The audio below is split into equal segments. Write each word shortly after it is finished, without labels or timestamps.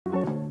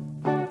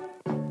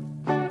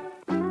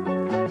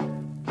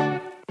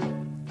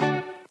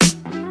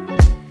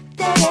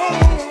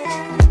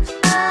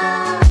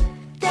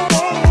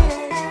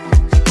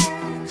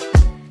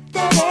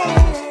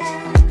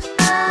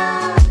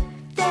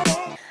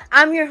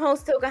I'm your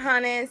host,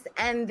 Tocahantas,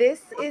 and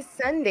this is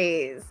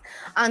Sundaze.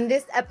 On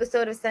this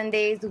episode of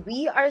Sundaze,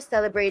 we are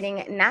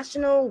celebrating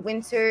National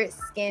Winter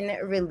Skin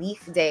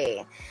Relief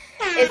Day.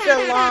 It's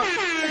a long...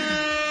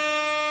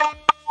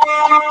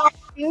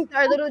 Things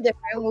are a little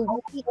different. We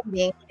won't be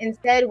eating.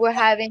 Instead, we're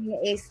having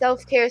a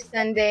self-care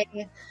Sunday,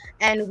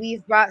 and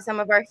we've brought some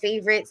of our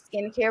favorite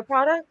skincare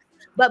products.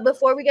 But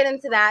before we get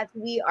into that,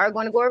 we are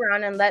going to go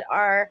around and let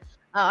our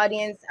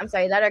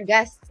let our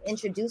guests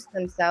introduce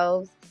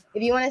themselves.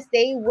 If you want to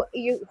say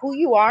who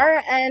you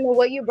are and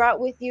what you brought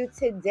with you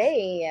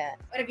today.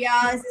 What up,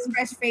 y'all? This is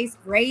Fresh Face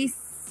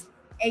Grace,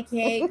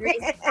 aka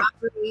Grace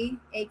Aubry,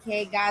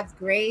 aka God's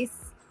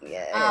Grace.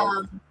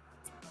 Yes.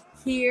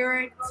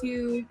 Here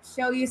to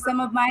show you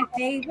some of my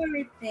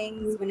favorite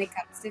things when it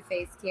comes to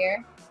face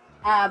care.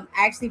 I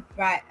actually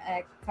brought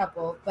a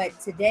couple, but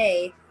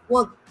today,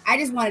 I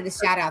just wanted to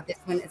shout out this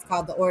one. It's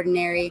called The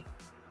Ordinary.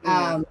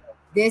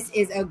 This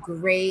is a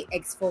great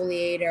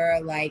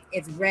exfoliator. Like,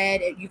 it's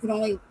red. You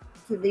can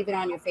leave it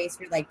on your face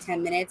for like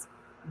 10 minutes,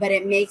 but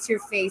it makes your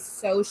face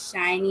so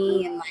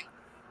shiny and like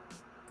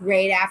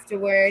great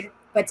afterward.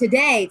 But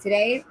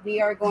today we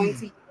are going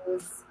to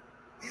use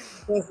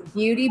this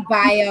Beauty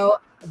Bio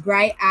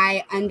Bright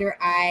Eye Under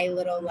Eye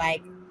little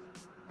like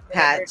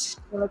Patch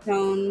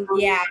silicone.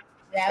 Yeah.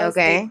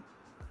 Okay.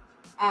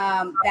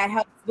 That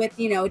helps with,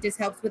 it just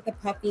helps with the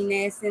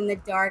puffiness and the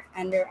dark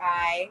under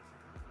eye.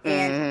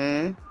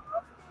 And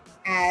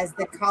as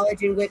the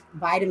collagen whipped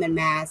vitamin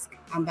mask,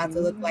 I'm about to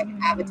look like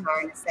an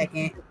avatar in a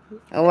second.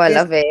 Oh, I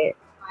love it.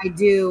 I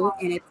do,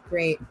 and it's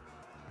great.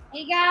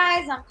 Hey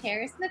guys, I'm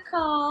Paris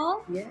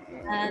Nicole. Yeah.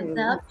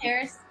 The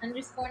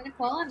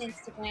Paris_Nicole on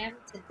Instagram.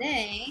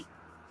 Today,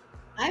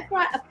 I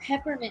brought a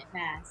peppermint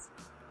mask.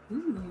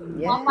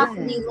 Yeah. I'm about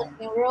to be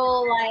looking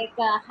real like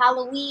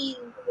Halloween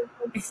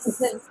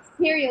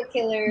serial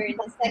killer in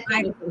a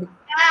second.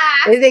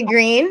 Is it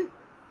green?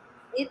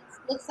 It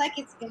looks like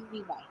it's gonna be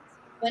white,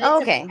 but it's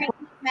a peppermint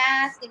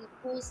mask and a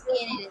cool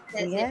skin, and it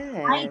says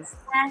it bites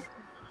back.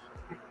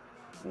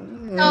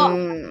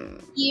 So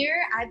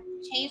here I've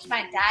changed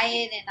my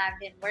diet and I've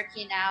been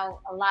working out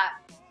a lot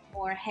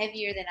more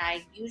heavier than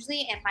I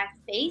usually, and my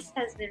face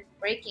has been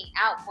breaking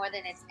out more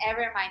than it's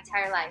ever in my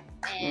entire life.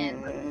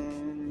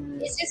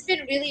 And it's just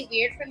been really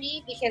weird for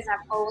me because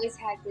I've always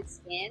had good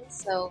skin.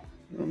 So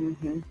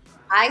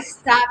I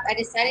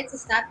decided to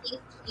stop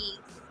eating cheese,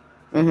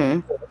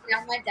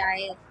 down my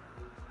diet,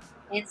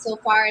 and so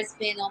far it's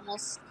been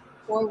almost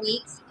 4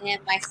 weeks, and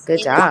my skin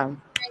good job.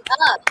 is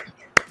up.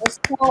 It's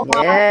so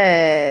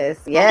Yes.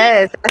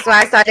 That's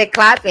why I started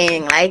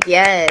clapping. Like,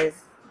 yes.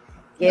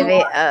 Give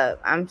it up.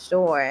 I'm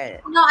sure.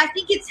 No, I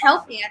think it's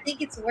helping. I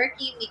think it's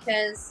working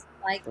because,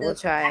 like, we'll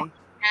try. And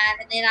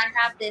then I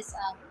have this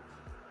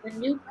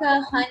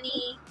Manuka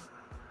honey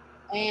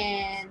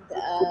and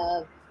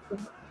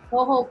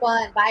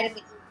jojoba and vitamin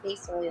E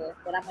face oil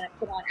that I'm gonna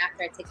put on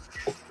after I take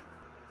it.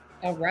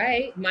 All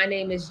right, my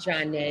name is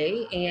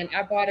Jonnae, and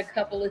I bought a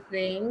couple of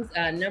things.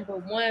 Number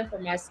one for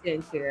my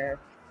skincare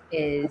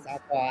is I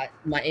bought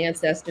my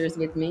ancestors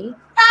with me.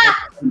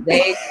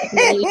 They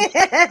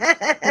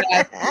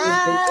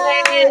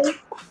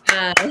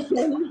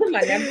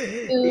my number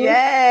two,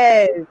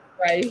 yes,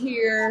 right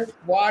here,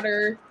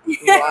 water,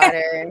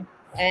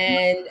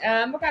 and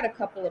I got a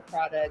couple of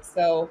products.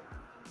 So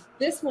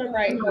this one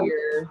right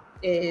here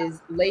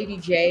is Lady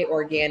J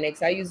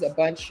Organics. I use a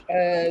bunch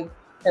of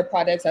her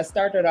products. I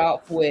started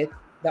off with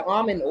the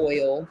almond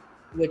oil,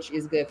 which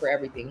is good for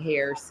everything,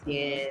 hair,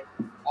 skin,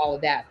 all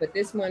of that. But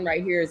this one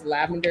right here is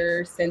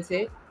lavender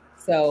scented.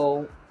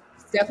 So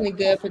it's definitely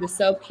good for the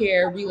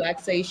self-care,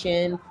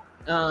 relaxation.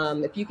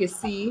 If you can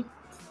see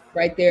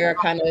right there,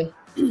 kind of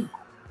to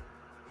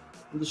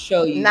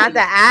show you. Not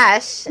the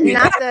ash,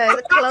 not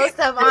the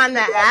close-up on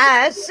the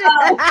ash.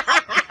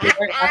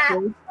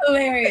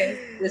 Hilarious.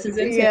 This is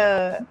intense.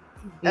 Yeah.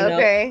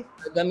 Okay.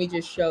 Let me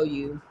just show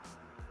you.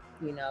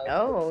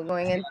 Oh,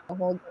 going into a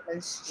whole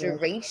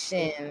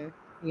demonstration.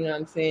 You know what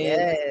I'm saying?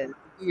 Yes.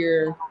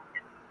 Here.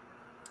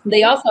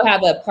 They also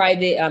have a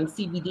private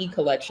CBD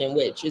collection,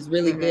 which is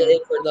really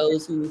good for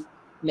those who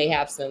may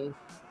have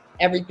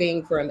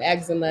everything from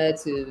eczema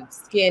to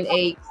skin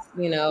aches,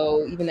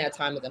 even that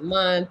time of the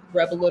month.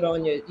 Rub a little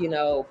on your,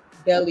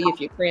 belly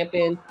if you're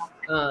cramping.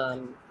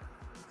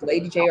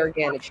 Lady J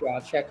Organics,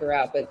 y'all, check her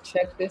out. But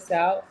check this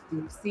out.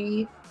 You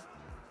see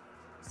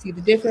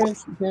the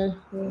difference?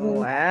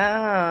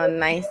 Wow,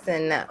 nice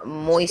and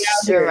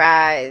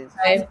moisturized.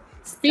 Okay.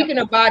 Speaking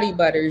of body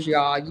butters,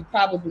 y'all, you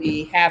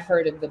probably have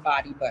heard of the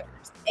body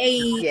butters.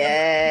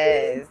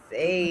 Yes.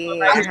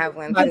 I have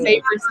one My too.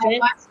 favorite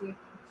scent.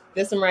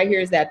 This one right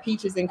here is that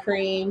peaches and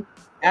cream.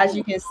 As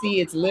you can see,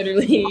 it's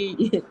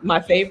literally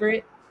my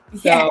favorite.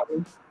 So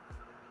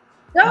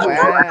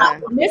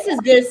wow. This is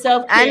good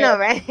self-care. I know,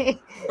 right?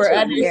 For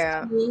others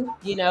too.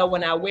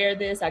 When I wear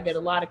this, I get a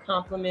lot of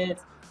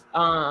compliments.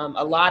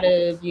 A lot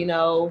of,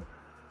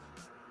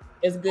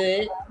 it's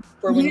good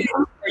for when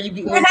you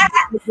be good,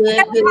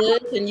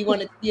 and you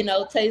want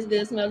to, taste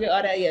good, smell good,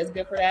 all that. Yeah, it's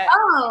good for that.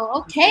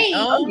 Oh, okay.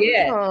 Oh,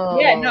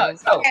 yeah. No.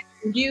 So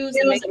use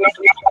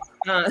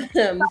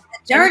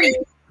Journey.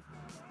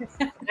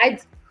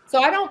 So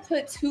I don't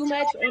put too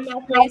much on my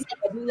face.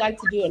 I do like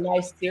to do a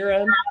nice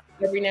serum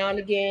every now and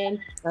again.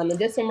 And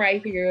this one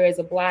right here is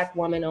a Black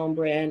woman-owned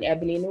brand,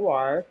 Ebony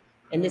Noir.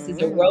 And this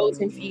is a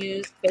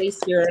rose-infused face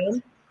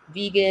serum,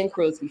 vegan,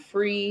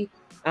 cruelty-free.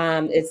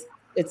 It's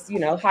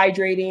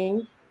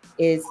hydrating.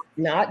 It's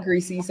not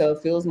greasy, so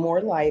it feels more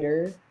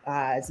lighter.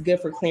 It's good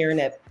for clearing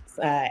up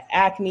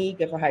acne,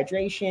 good for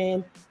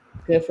hydration,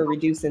 good for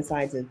reducing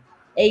signs of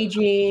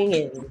aging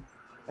and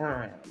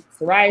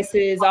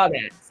psoriasis, all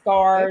that,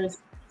 scars.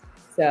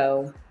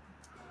 So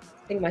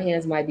I think my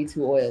hands might be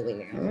too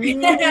oily now.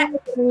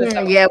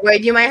 Yeah, where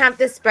you might have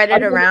to spread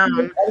it around.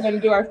 Are we going to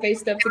do our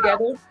face stuff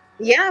together?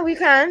 Yeah, we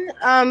can.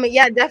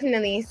 Yeah,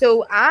 definitely.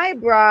 So I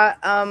brought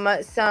a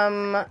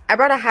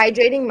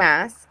hydrating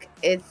mask.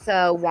 It's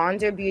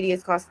Wander Beauty.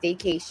 It's called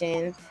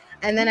Staycation.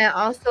 And then I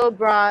also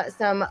brought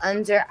some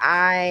under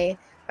eye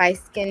by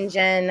Skin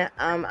Gen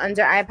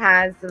under eye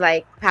pads,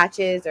 like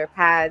patches or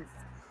pads.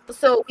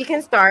 So we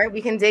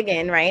can dig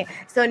in, right?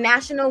 So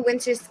National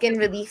Winter Skin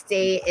Relief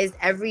Day is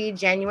every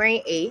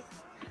January 8th.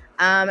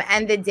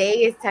 And the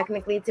day is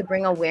technically to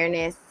bring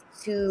awareness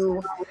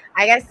to,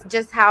 I guess,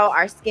 just how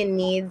our skin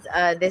needs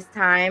this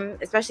time,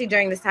 especially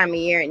during this time of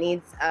year. It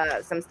needs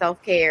some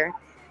self-care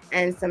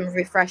and some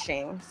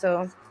refreshing.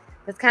 So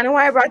that's kind of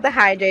why I brought the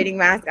hydrating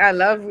mask. I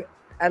love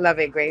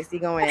it, Grace. You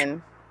go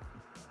in.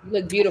 You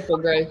look beautiful,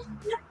 Grace.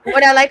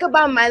 What I like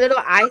about my little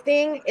eye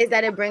thing is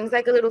that it brings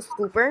like a little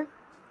scooper.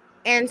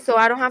 And so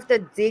I don't have to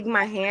dig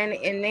my hand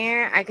in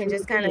there. I can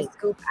just kind of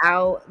scoop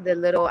out the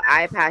little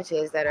eye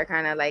patches that are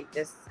kind of like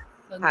just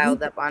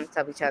piled up on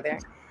top of each other.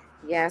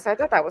 Yeah, so I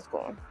thought that was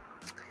cool.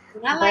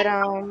 I like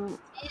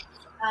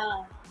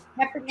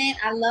peppermint.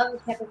 I love the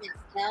peppermint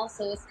smell,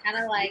 so it's kind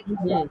of like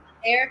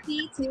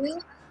therapy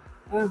too.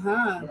 Yeah.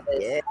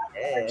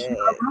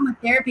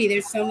 Aromatherapy.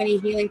 There's so many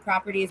healing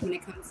properties when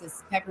it comes to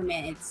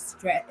peppermint.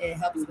 It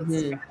helps with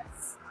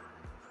stress.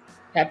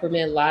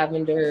 Peppermint,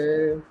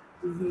 lavender,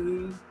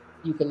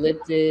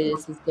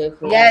 eucalyptus is good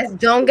for. Yes,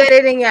 don't get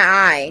it in your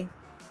eye.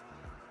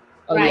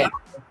 Oh right.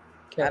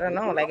 Yeah. I don't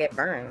know, like it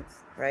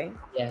burns, right?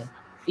 Yeah.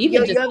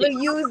 Even you ever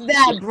use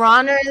that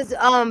Bronner's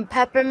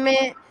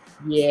peppermint?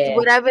 Yeah.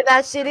 Whatever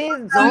that shit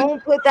is,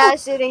 don't put that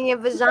shit in your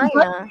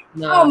vagina.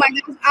 No. Oh my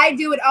gosh, I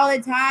do it all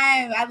the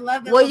time. I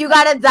love that. Well, you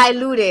gotta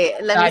dilute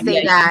it. Let me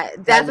say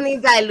that. Definitely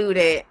dilute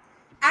it.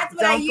 That's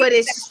what don't put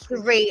it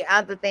straight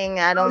out the thing.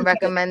 I don't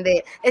recommend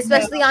it,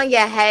 especially on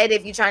your head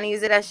if you're trying to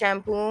use it as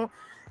shampoo.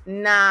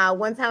 Nah,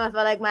 one time I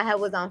felt like my head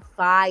was on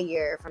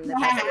fire from the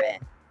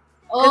peppermint.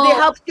 Because it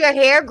helps your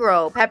hair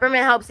grow.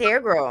 Peppermint helps hair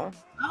grow.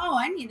 Oh,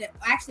 I need it.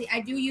 Actually, I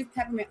do use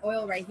peppermint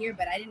oil right here,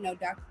 but I didn't know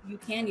you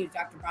can use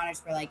Dr. Bronner's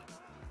for like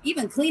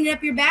even cleaning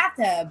up your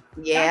bathtub.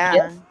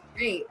 Yeah.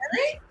 Great.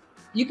 Really?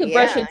 You can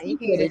brush your teeth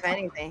with it.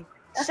 Anything.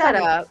 Shut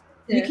up.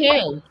 You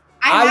can.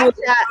 I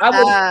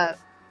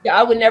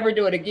would never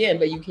do it again,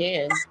 but you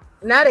can.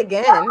 Not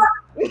again.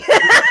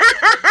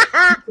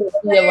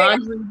 Your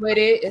laundry with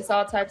it. It's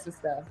all types of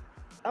stuff.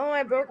 Oh,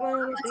 I broke my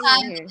own thing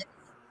in here.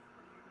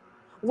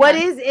 What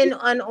is an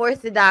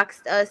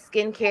unorthodox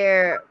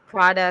skincare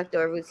product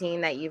or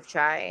routine that you've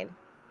tried?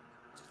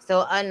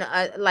 So,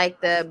 like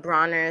the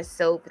Bronner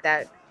soap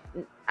that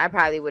I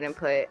probably wouldn't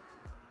put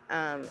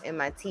in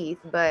my teeth,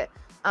 but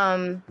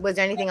was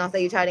there anything else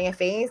that you tried in your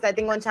face? I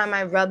think one time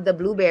I rubbed the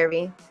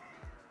blueberry.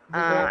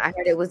 I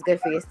heard it was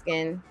good for your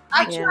skin.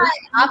 I tried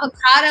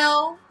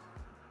avocado.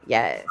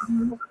 Yes.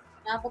 An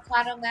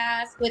avocado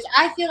mask, which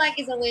I feel like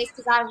is a waste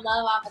because I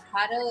love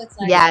avocado. It's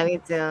like me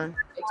too.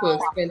 It's too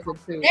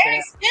expensive too. They're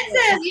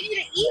expensive. You need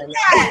to eat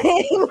that.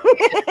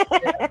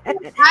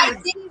 I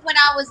did it when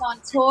I was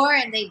on tour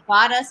and they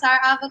bought us our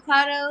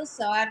avocados,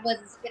 so I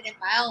wasn't spending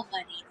my own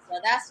money. So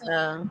that's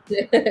when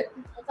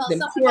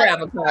the pure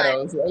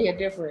avocados, they're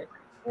different.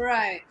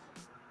 Right.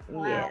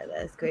 Wow. Yeah,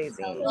 that's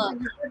crazy. So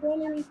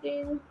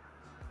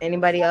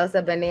anybody else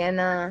a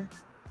banana?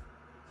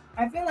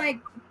 I feel like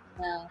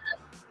no.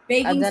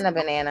 I've done a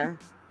banana.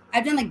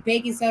 I've done like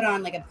baking soda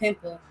on like a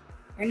pimple.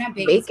 Or not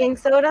baking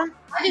soda?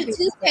 I do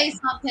toothpaste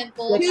on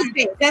pimples.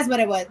 Toothpaste, that's what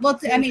it was. Well,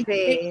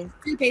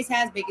 toothpaste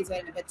has baking soda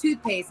in it, but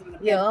toothpaste on a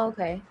pimple. Yeah,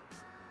 okay.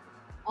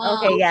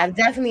 Okay, yeah, I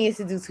definitely used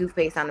to do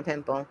toothpaste on a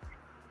pimple.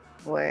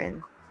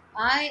 Word.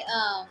 I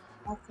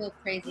feel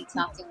crazy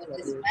talking with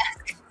this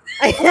mask.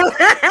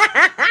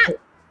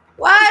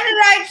 Why did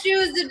I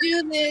choose to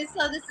do this?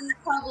 So this is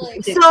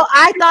public. So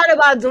I thought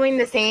about doing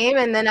the same,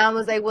 and then I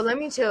was like, well, let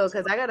me chill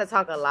because I gotta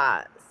talk a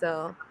lot.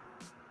 So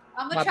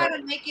I'm gonna try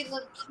to make it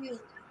look cute.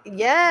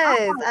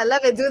 Yes, I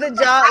love it. Do the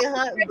jaw,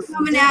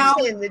 coming out.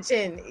 The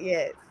chin.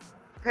 Yes,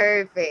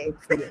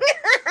 perfect.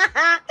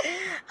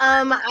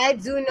 I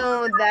do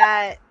know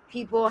that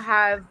people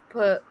have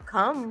put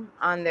cum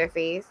on their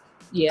face.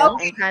 Yeah,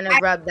 and kind of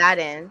rub that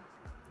in.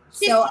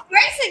 So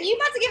Grayson, you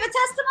about to give a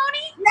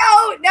testimony?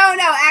 No.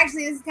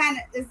 Actually, this is kind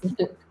of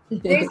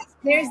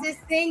there's this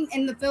thing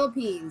in the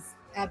Philippines,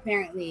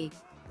 apparently,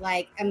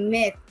 like a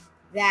myth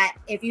that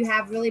if you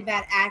have really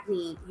bad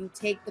acne, you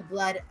take the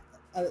blood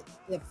of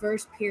the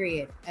first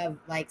period of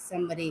like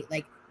somebody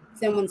like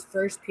someone's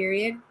first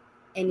period,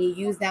 and you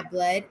use that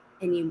blood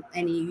and you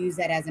use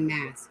that as a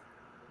mask.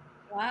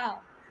 Wow,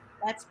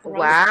 that's gross.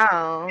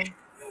 Wow.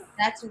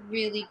 That's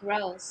really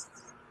gross.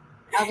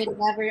 I would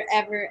never,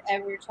 ever,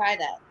 ever try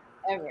that.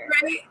 Ever.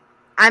 Right?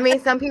 I mean,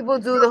 some people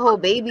do the whole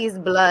baby's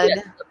blood.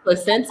 Yeah,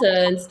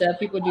 placenta and stuff.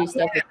 People do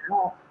stuff with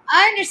that.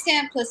 I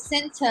understand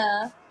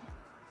placenta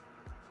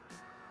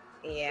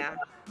Yeah.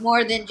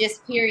 more than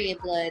just period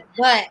blood,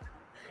 but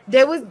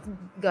There was,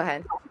 go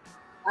ahead.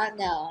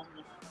 no.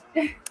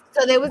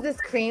 So there was this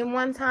cream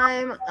one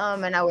time,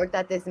 and I worked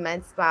at this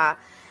med spa,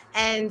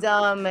 and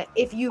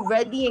if you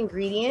read the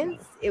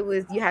ingredients, it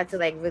was, you had to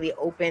like really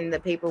open the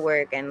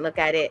paperwork and look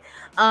at it.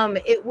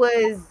 It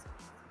was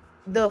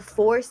the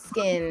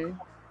foreskin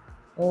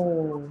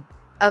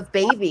of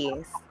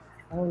babies.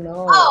 Oh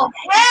no. Oh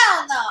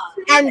hell no.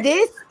 And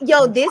this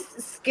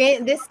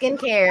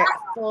skincare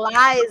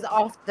flies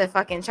off the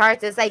fucking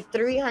charts. It's like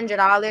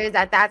 $300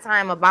 at that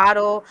time a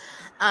bottle,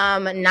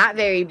 not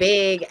very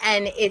big,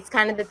 and it's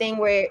kind of the thing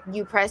where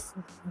you press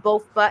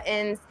both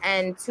buttons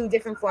and 2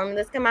 different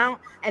formulas come out,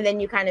 and then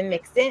you kind of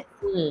mix it,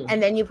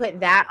 and then you put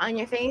that on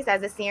your face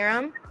as a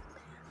serum.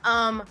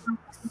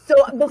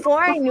 So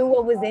before I knew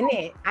what was in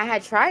it, I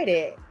had tried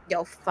it.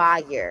 Yo,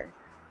 fire.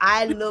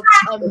 I looked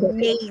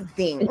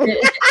amazing.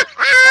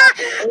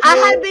 I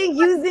had been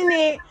using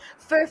it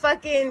for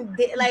fucking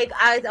like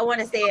I want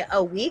to say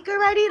a week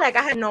already. Like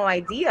I had no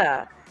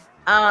idea.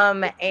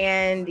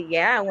 And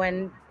yeah,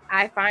 when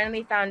I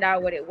finally found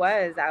out what it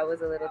was, I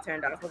was a little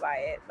turned off by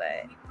it.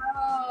 But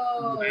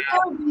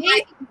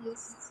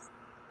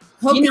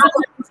You know,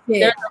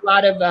 there's a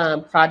lot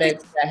of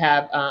products that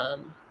have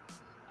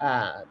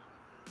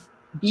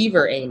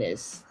beaver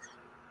anus.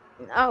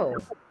 oh,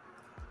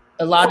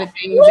 A lot of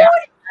things that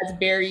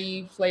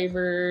raspberry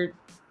flavored.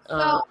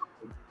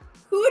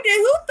 Who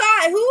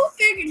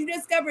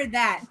discovered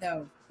that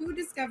though? Who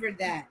discovered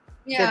that?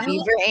 Yeah. the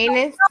beaver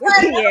anus.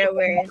 Yeah,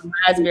 where?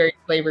 Raspberry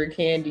flavored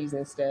candies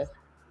and stuff.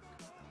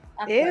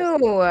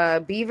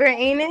 Ew, beaver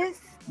anus.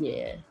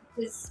 Yeah.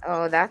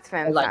 Oh, that's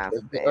Or like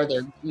fantastic. or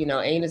their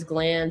anus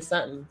gland,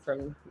 something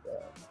from.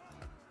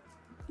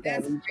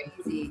 That's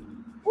crazy.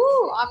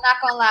 Woo! I'm not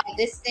gonna lie.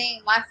 This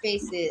thing, my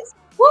face is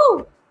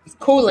woo. It's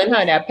cooling,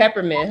 huh? That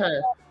peppermint,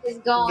 huh? It's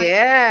going.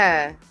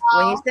 Yeah.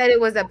 When you said it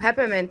was a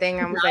peppermint thing,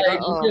 I was like, Yeah,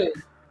 oh. you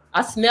do.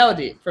 I smelled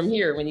it from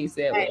here when you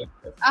said Right.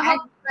 it. I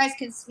hope you guys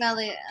can smell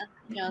it.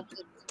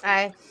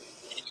 I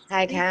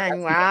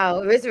can. Wow,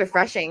 it was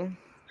refreshing.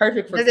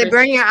 Perfect for Does it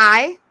burn your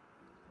eye?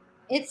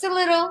 It's a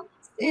little.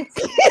 It's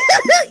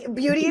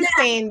Beauty is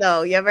pain,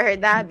 though. You ever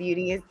heard that?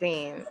 Beauty is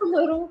pain. a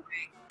little.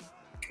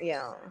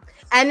 Yeah.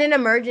 And in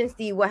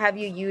emergency, what have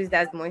you used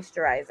as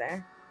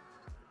moisturizer?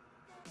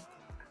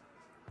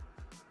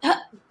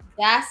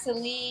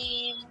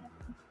 Vaseline.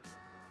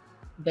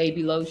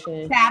 Baby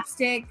lotion.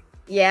 Chapstick.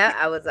 Yeah,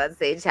 I was about to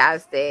say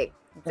chapstick.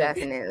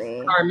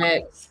 Definitely.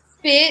 Carmex.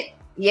 Spit.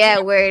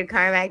 Yeah, word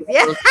Carmex.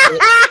 Yeah. What's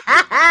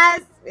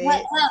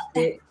up?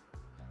 Hair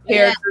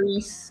Yeah.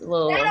 grease.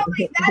 Little. That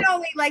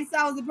only like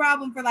solves the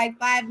problem for like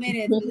 5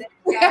 minutes. And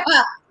then-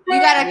 You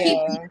gotta keep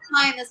Yeah.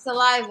 applying the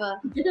saliva.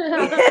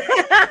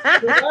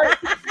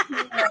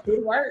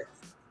 It works.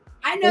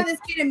 I know this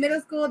kid in middle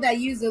school that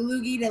used a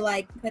loogie to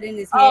like put in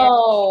his hair.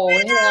 Oh,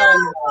 hell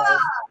no.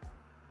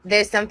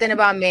 There's something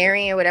about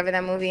Mary or whatever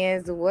that movie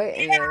is. What?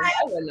 In there? I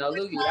wouldn't know,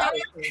 Loogie. That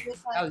was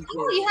Oh,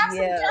 good. you have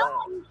some Yeah.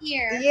 gel in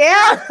here.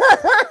 Yeah.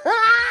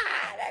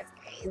 That's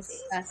crazy.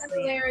 That's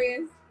Disgusting.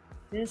 hilarious.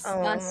 Oh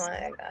Disgusting.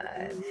 my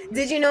god.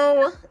 Did you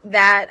know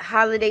that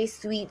holiday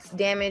sweets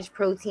damage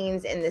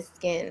proteins in the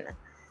skin?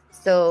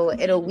 So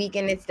it'll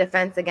weaken its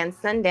defense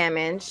against sun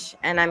damage.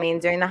 And I mean,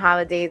 during the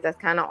holidays, that's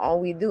kind of all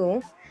we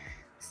do.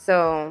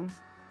 So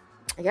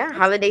yeah,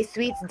 holiday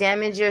sweets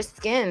damage your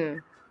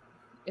skin.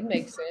 It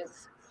makes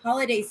sense.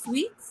 Holiday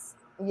sweets.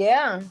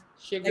 Yeah.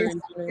 Sugar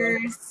and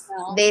Sugars.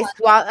 No.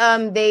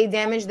 They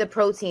damage the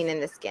protein in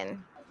the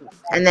skin.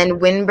 And then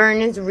windburn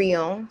is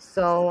real.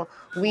 So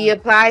we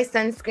apply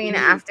sunscreen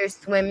after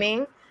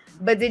swimming.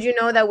 But did you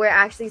know that we're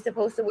actually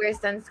supposed to wear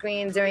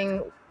sunscreen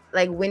during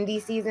like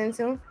windy season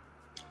too?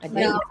 I did.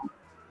 No.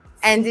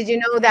 And did you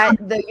know that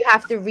you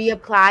have to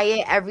reapply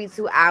it every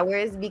 2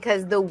 hours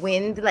because the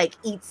wind like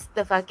eats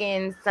the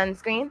fucking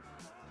sunscreen?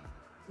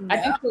 I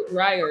do feel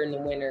drier in the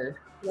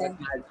winter. Like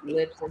my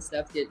lips and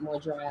stuff get more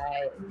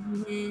dry.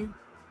 Mm-hmm.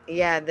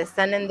 Yeah, the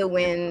sun and the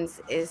winds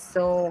is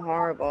so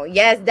horrible.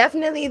 Yes,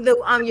 definitely the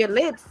your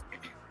lips.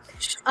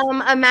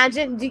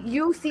 Imagine, do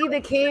you see the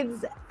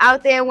kids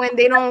out there when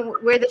they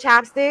don't wear the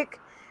chapstick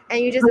and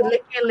you just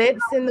lick your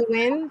lips in the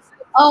wind?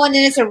 Oh, and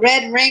then it's a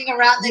red ring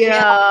around the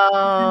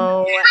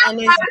Yo, and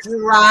it's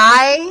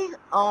dry.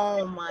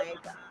 Oh my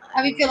god.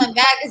 I be feeling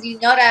bad because you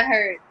know that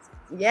hurts.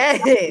 Yes,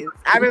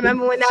 I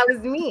remember when that was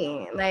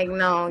me. Like,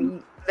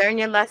 no, learn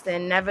your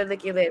lesson. Never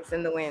lick your lips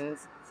in the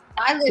winds.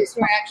 My lips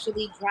were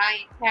actually dry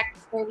and cracked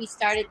before we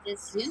started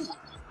this Zoom.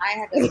 I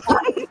had to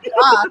pop it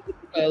off.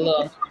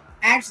 Look,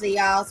 Actually,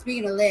 y'all,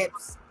 speaking of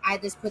lips, I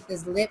just put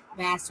this lip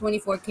mask,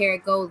 24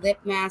 karat gold lip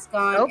mask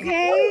on.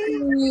 Okay.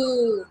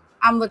 Ooh.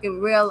 I'm looking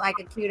real like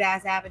a cute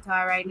ass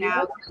avatar right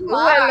now. Ooh,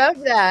 I love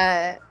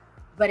that.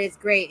 But it's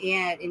great,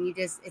 yeah. And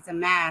it's a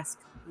mask.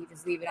 You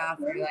just leave it on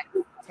for like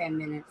 10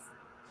 minutes.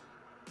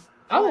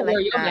 I would like wear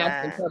your mask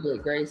that. in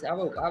public, Grace. I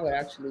would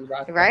actually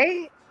rock that.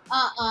 Right?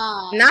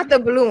 Not Not the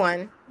blue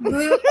one.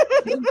 Blue.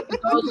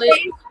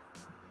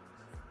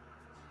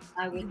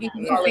 I would Yeah,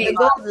 not. the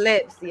gold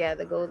lips. Yeah,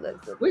 the gold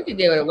lips. We could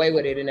get away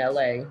with it in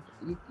LA.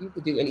 You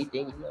could do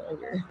anything you want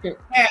here.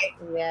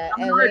 Yeah,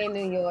 LA,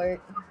 New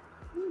York.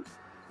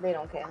 They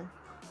don't care.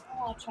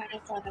 I'm trying to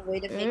find a way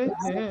to make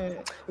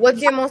this.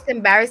 What's your most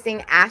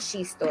embarrassing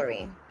ashy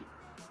story?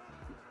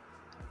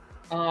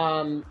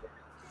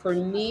 For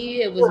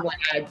me, it was when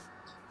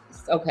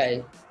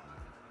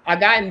I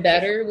gotten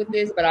better with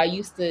this, but I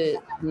used to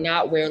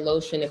not wear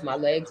lotion if my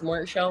legs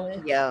weren't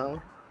showing.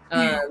 Yo.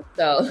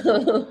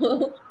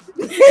 So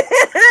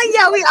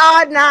Yeah, we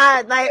all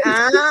not like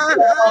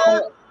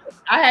so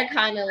I had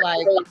kind of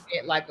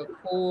like a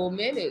cool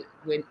minute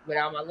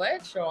without my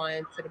legs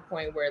showing, to the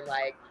point where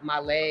like my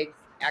legs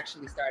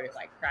actually started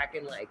like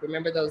cracking. Like,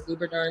 remember those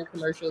Lubriderm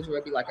commercials where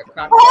it'd be like a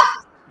crack?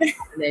 And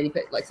then you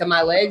put, like, so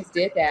my legs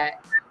did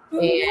that.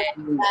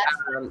 And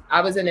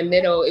I was in the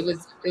middle.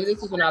 This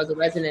was when I was a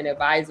resident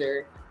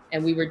advisor,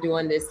 and we were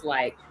doing this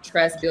like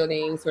trust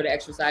building sort of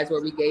exercise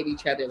where we gave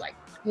each other like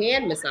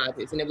hand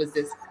massages, and it was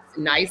this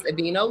nice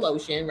Aveeno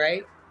lotion,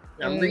 right?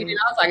 And I'm reading,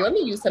 I was like, let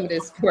me use some of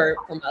this for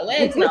my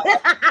legs. And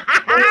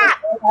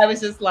I was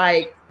just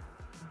like,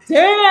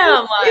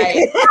 damn, like,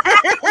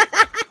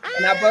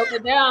 and I broke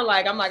it down.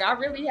 Like, I'm like, I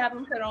really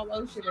haven't put on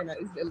lotion in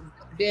it's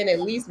been at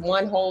least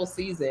one whole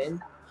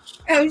season.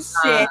 Oh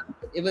shit.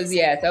 It was,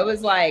 yeah. So it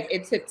was like,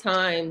 it took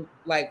time.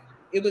 Like,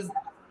 it was,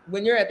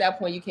 when you're at that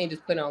point, you can't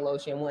just put on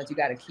lotion once. You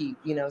got to keep,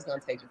 it's going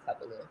to take a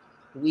couple of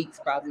weeks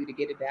probably to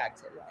get it back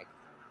to like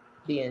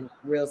being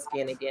real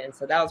skin again.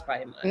 So that was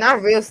probably mine.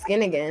 Not real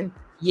skin again.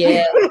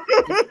 Yeah.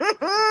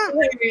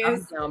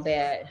 I'm down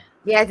bad.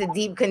 You had to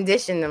deep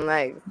condition them,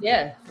 like.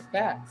 Yeah,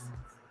 facts.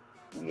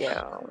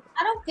 Yeah.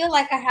 I don't feel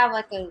like I have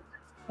like a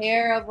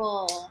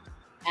terrible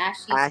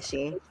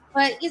ashy.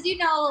 But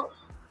because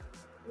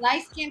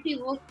light skinned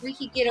people, we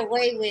could get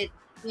away with,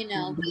 being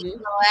a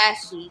little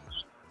ashy.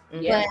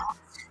 Yeah.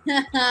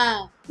 But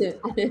I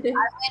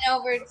went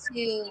over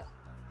to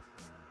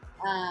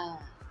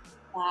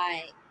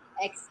my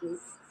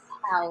ex's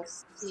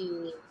house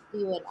to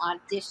do an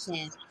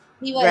audition.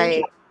 We were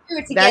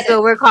together. That's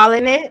what we're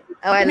calling it?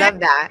 Oh, I love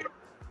that.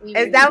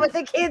 Is that what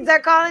the kids are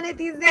calling it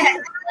these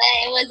days?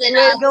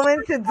 We're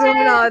going to do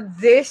an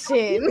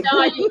audition.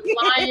 No, you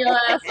flying your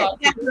ass off.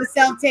 That was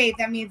self-tape.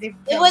 That means it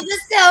was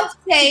a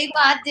self-tape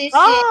audition.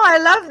 Oh, I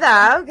love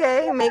that.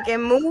 Okay,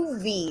 making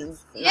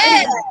movies.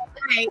 Yes.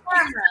 Right.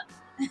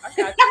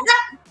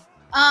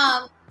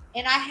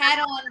 And I had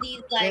on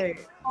these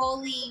like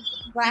holy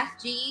black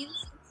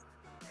jeans.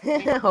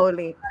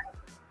 Holy.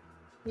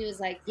 He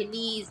was like, your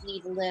knees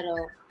need a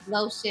little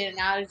lotion. And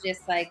I was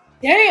just like,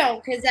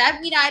 damn. Because I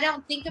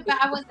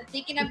wasn't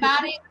thinking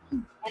about it.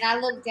 And I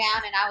looked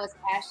down and I was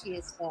ashy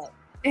as fuck.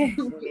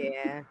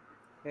 Yeah.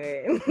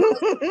 It was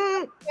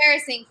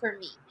embarrassing for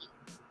me.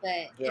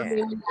 But it's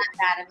not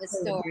that of a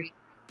story.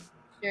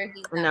 Sure,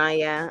 he's not. Nah,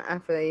 yeah, I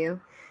feel you.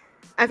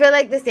 I feel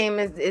like the same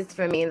is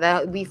for me,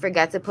 that we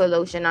forget to put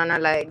lotion on our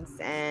legs,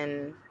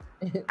 and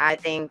I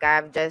think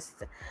I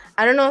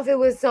don't know if it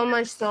was so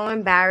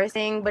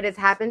embarrassing, but it's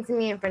happened to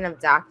me in front of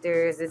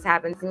doctors. It's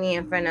happened to me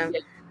in front of,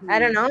 I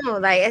don't know,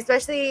 like,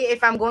 especially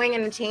if I'm going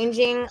in a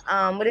changing,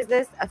 what is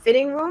this? A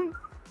fitting room.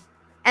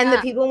 And the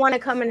people want to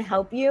come and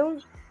help you.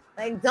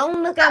 Like,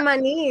 don't look at my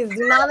knees.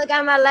 Do not look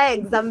at my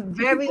legs. I'm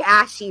very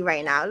ashy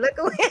right now. Look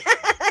away.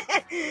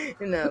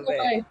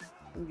 But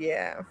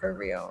yeah, for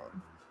real.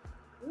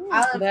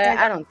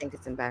 I don't think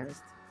it's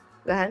embarrassed.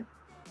 Go ahead.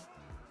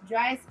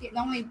 Dry skin. The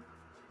only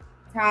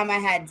time I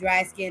had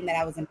dry skin that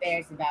I was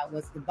embarrassed about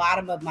was the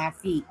bottom of my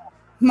feet,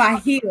 my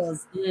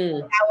heels.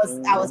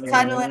 I was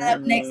cuddling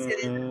up next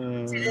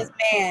to this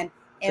man,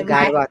 and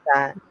forgot about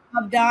that.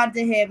 Rubbed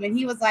onto him, and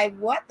he was like,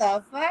 "What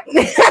the fuck?"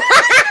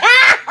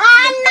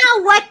 I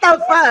know, what the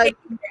fuck.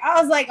 I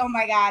was like, "Oh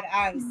my god,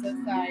 I'm so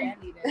sorry. I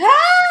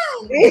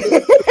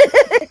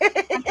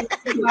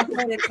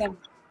need some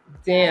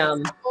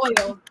damn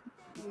oil."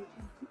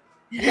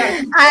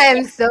 I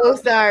am so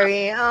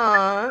sorry.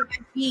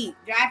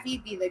 Dry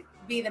feet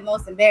be the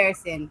most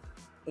embarrassing.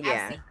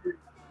 Yeah.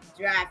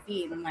 Dry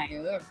feet. I'm like,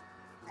 ugh.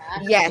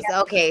 Yes.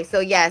 Okay. So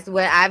yes,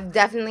 when I've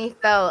definitely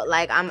felt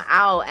like I'm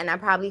out and I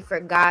probably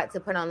forgot to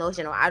put on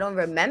lotion, or I don't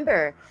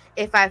remember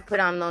if I've put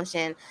on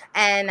lotion,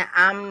 and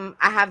I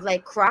have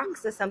like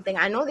Crocs or something.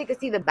 I know they can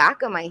see the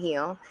back of my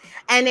heel,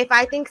 and if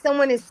I think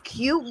someone is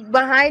cute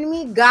behind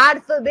me,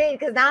 God forbid,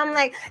 because now I'm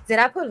like, did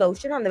I put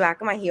lotion on the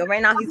back of my heel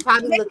right now? He's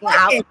probably looking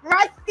out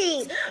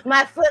crusty.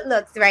 My foot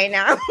looks right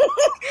now.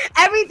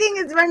 Everything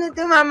is running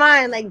through my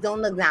mind. Like,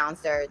 don't look down,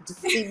 sir.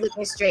 Just keep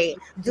looking straight.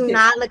 Do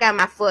not look at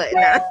my foot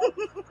now.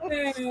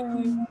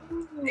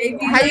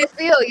 How you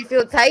feel? You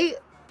feel tight?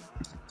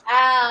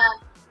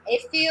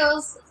 It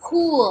feels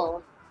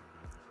cool.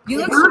 You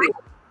look sweet.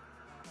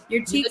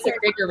 Your cheeks are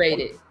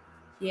invigorated.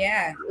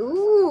 Yeah.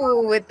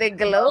 Ooh, with the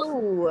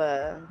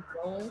glow.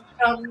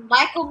 From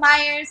Michael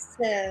Myers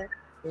to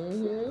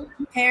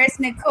Paris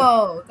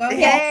Nicole. Go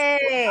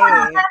ahead.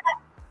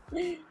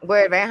 Hey.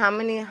 Word, right? How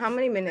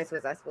many minutes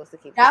was I supposed to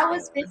keep? that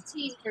was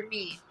 15 for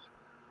me.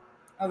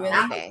 Oh, really?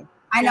 Okay.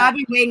 I know. I've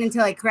been waiting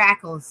until it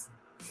crackles.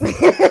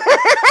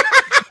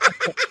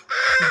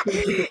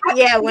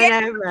 Yeah,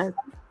 whenever.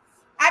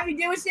 I be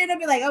doing shit. I'll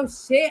be like, oh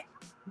shit.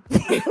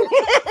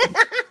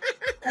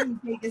 Let me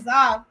take this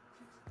off.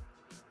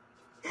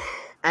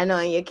 I know,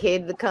 and your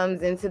kid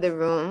comes into the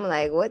room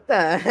like, what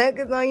the heck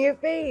is on your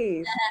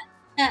face?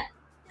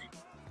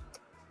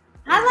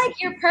 I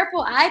like your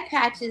purple eye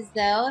patches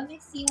though. Let me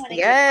see one.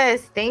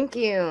 Yes, thank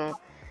you.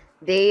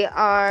 They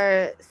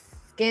are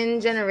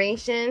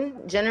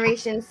Generation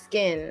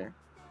Skin.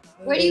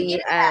 Where do you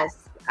get that?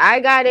 I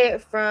got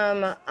it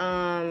from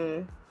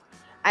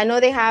I know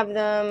they have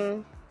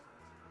them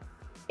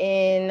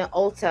in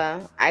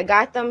Ulta. I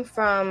got them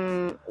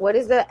from what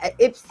is the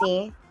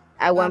Ipsy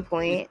at one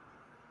point,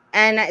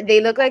 and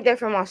they look like they're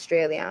from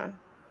Australia.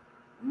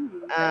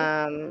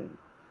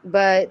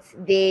 But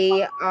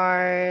they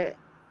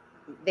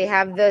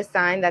have the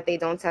sign that they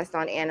don't test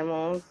on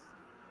animals.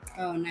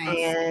 Oh, nice.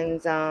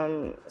 And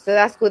so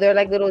that's cool. They're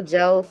like little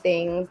gel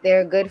things.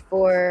 They're good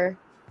for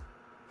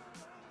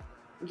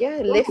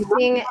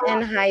lifting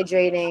and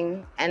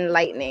hydrating and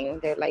lightening.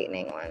 They're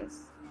lightening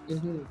ones.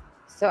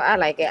 So I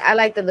like it. I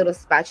like the little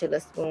spatula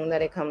spoon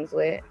that it comes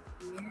with.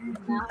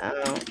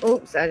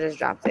 Oops, I just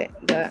dropped it.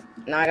 But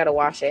now I gotta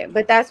wash it.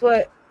 But that's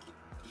what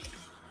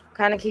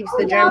kind of keeps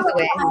the germs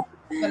away. How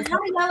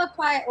do y'all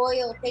apply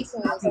face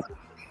oils?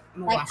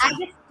 Like I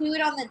just do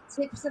it on the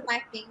tips of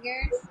my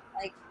fingers,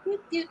 like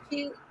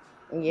do.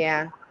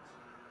 Yeah,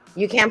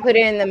 you can't put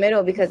it in the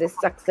middle because it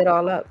sucks it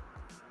all up.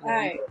 All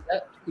right,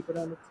 keep it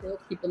on the tip,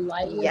 keep it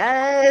light.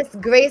 Yes,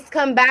 Grace,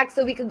 come back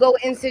so we could go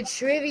into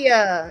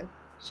trivia.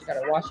 She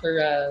gotta wash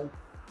her.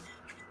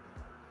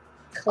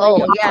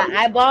 Oh yeah,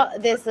 I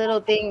bought this little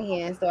thing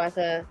here so I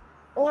could.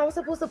 Oh, I was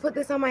supposed to put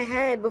this on my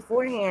head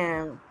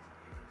beforehand.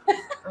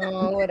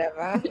 Oh,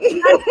 whatever.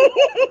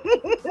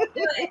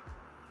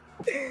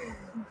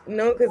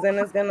 No, because then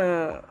it's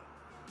gonna.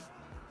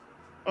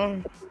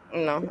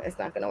 No, it's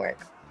not gonna work.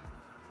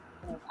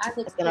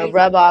 It's gonna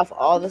rub off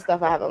all the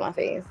stuff I have on my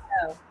face.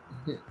 Oh.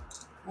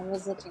 I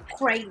was looking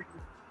crazy.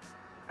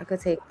 I could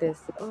take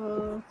this.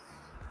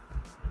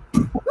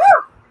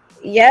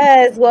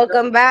 Yes,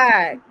 welcome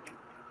back.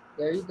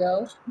 There you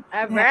go.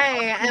 All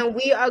right, and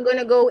we are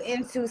gonna go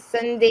into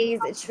Sunday's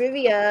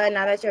trivia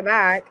now that you're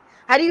back.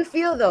 How do you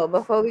feel though?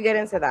 Before we get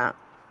into that,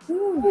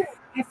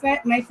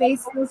 my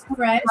face feels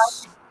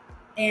fresh,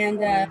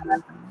 and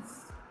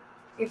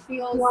it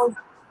feels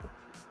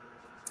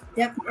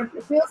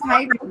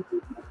hydrated.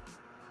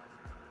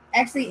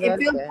 Actually, it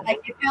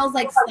feels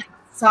like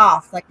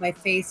soft, like my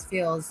face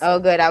feels. Oh,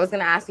 good. I was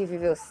gonna ask you if you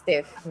feel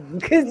stiff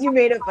because you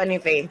made a funny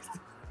face.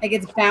 Like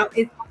it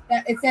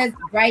says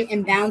bright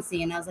and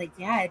bouncy, and I was like,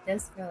 yeah, it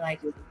does feel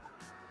like,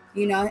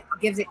 it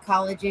gives it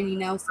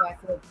collagen, so I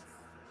feel,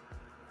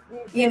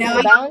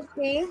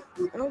 bouncy.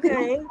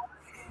 Okay.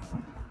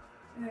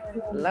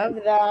 Love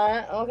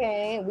that.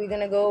 Okay, we're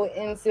gonna go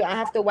into. I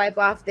have to wipe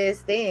off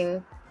this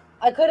thing.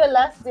 I could have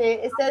left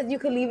it. It says you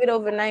could leave it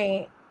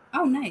overnight.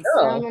 Oh, nice.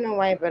 So I'm gonna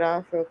wipe it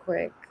off real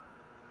quick.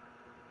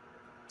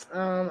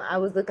 I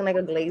was looking like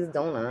a glazed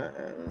donut.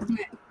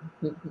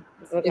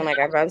 It's looking like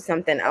I rubbed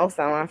something else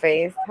on my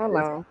face.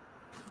 Hello.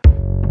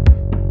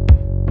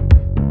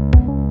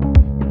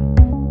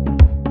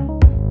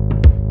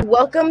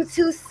 Welcome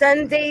to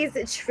Sunday's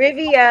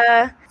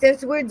trivia.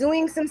 Since we're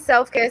doing some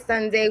self-care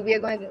Sunday, we are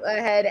going to go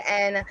ahead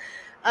and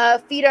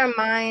feed our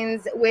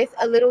minds with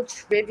a little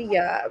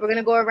trivia. We're going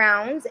to go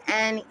around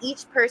and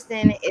each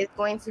person is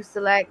going to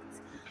select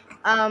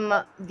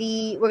we're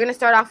going to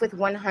start off with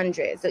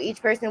 100. So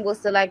each person will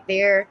select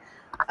their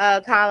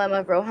column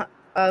of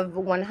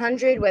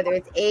 100, whether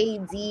it's A,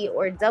 D,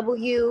 or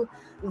W.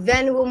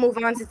 Then we'll move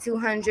on to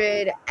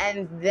 200,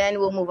 and then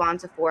we'll move on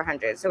to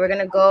 400. So we're going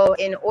to go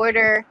in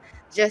order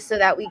just so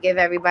that we give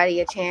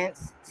everybody a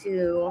chance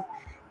to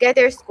get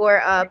their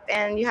score up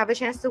and you have a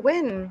chance to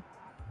win.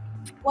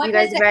 What you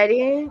guys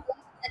ready? What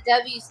does the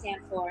W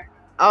stand for?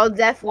 All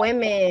deaf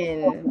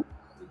women.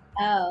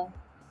 Oh.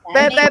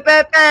 Where's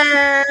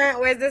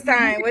the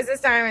sign? Where's the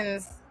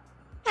sirens?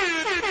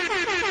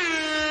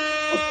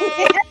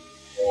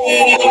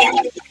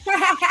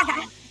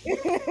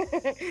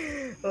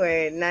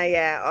 Wait, not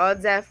yet. All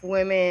deaf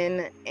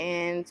women,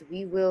 and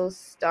we will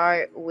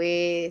start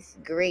with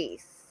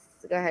Grace.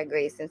 Go ahead,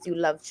 Grace, since you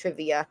love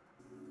trivia.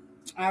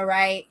 All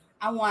right.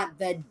 I want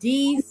the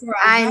D for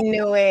I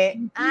knew it.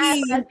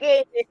 I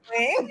fucking knew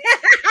it.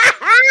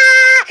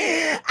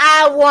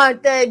 I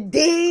want the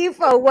D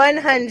for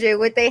 100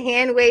 with the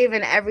hand wave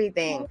and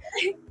everything.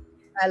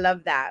 I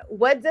love that.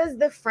 What does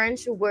the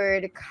French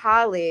word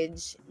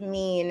college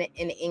mean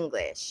in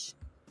English?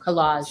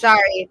 Collage.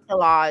 Sorry,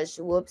 collage.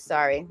 Whoops,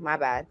 sorry. My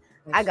bad.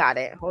 I got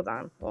it. Hold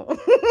on.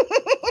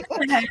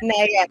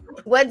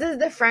 What does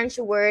the French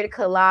word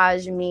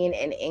collage mean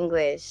in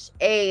English?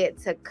 A,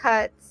 to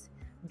cut.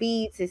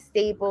 B to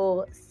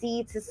staple,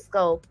 C to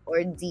sculpt,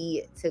 or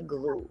D to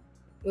glue?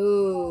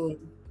 Ooh.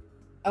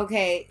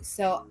 Okay,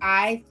 so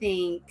I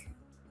think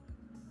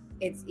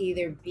it's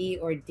either B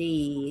or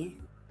D.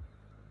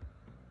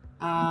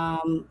 I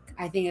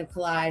think a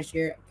collage,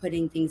 you're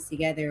putting things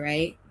together,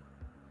 right?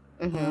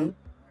 Mm-hmm.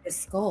 The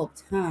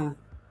sculpt, huh?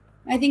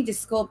 I think the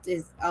sculpt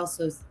is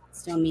also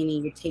still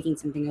meaning you're taking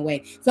something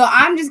away. So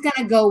I'm just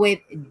gonna go with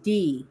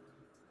D.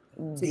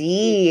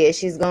 D.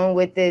 She's going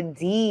with the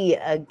D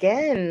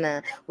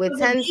again. With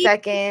 10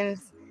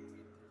 seconds.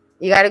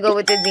 You got to go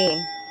with the D.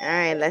 All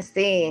right, let's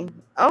see.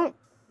 Oh,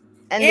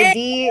 and the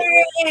D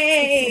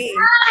Nice.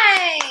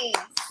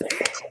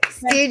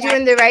 steered you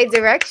in the right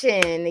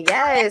direction.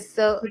 Yes.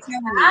 So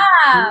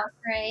Wow,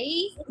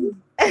 great.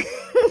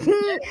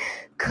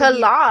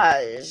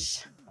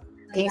 collage.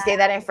 Can you say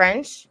that in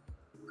French?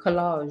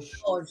 Collage.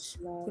 Collage.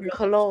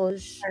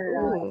 Collage.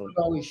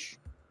 Collage.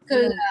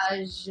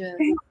 Collage.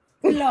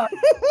 Collage.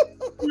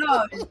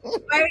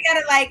 Why we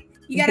gotta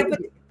you gotta put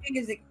the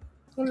fingers in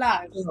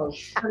collage.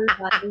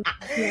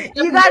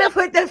 You got to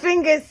put the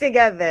fingers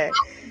together.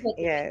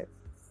 Yes.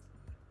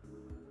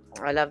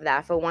 I love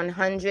that. For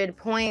 100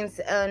 points.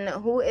 And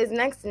who is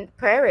next?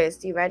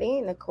 Paris, you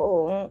ready?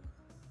 Nicole.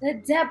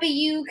 The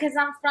W, because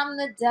I'm from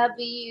the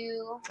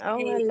W. Oh,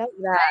 I love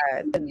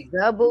that. The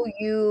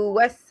W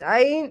West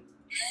Side.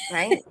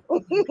 Right?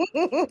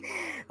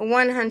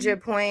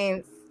 100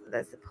 points.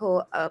 Let's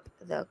pull up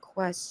the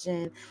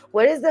question.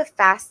 What is the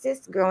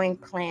fastest growing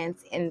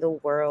plant in the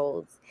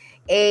world?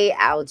 A,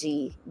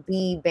 algae,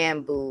 B,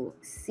 bamboo,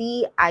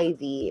 C,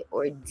 ivy,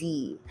 or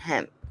D,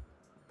 hemp?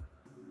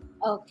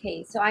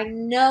 Okay, so I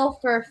know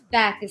for a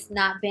fact it's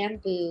not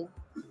bamboo.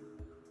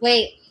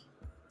 Wait.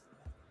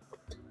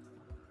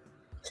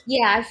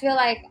 Yeah, I feel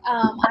like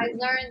I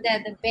learned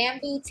that the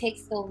bamboo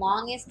takes the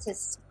longest to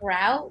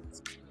sprout.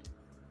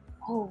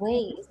 Oh,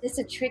 wait. Is this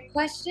a trick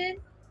question?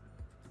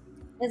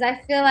 Because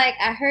I feel like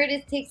I heard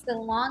it takes the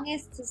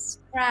longest to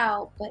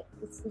sprout, but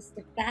it's just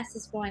the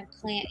fastest growing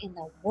plant in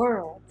the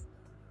world.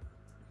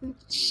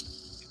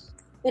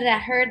 But I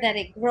heard that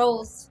it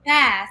grows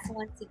fast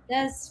once it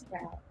does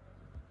sprout.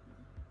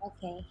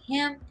 Okay,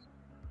 hemp,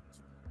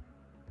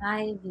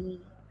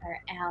 ivy, or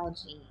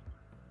algae.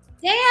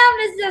 Damn,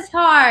 this is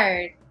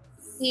hard.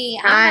 See,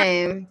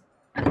 time.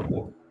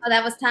 Oh,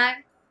 that was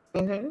time?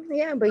 Mm-hmm.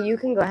 Yeah, but you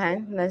can go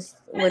ahead.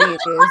 What do you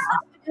choose?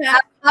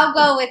 I'll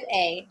go with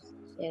A.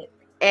 Shit.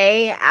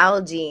 A,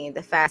 algae,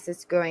 the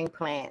fastest growing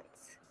plant.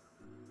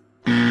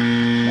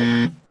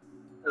 It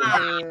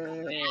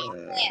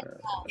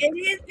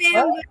is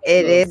bamboo.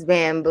 It is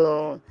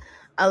bamboo.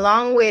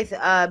 Along with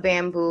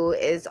bamboo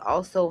is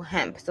also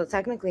hemp. So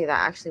technically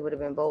that actually would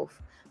have been both.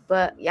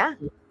 But yeah,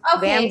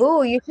 Okay.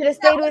 bamboo. You should have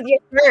stayed with your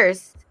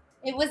first.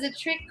 It was a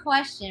trick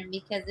question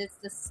because it's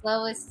the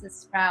slowest to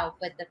sprout,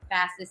 but the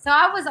fastest. So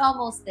I was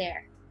almost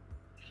there.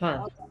 I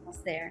was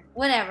almost there.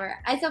 Whatever.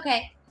 It's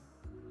okay.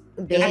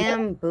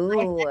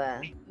 Bamboo.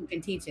 You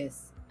can teach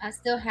us. I'm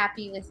still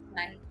happy with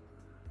my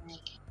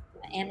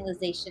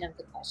analyzation of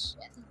the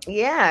question.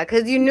 Yeah,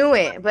 because you knew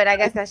it. But I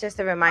guess that's just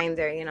a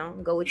reminder,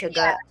 go with your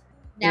gut.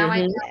 Now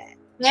I know.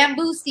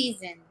 Bamboo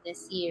season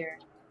this year.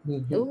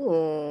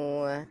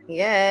 Ooh,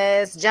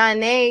 yes.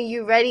 Jonnae,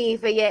 you ready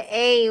for your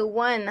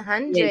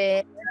A100?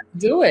 Yeah.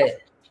 Do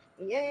it.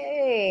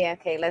 Yay.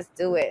 Okay, let's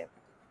do it.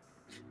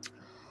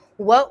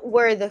 What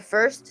were the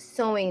first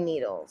sewing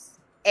needles?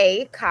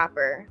 A,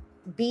 copper,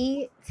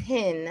 B,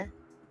 tin,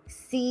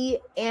 C,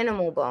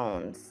 animal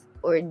bones,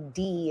 or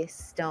D,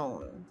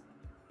 stone?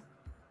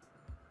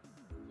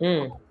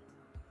 I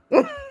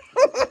feel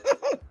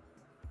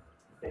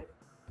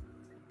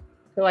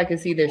like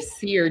it's either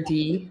C or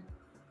D.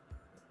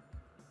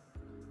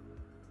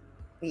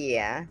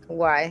 Yeah.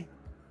 Why?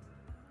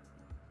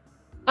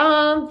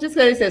 Just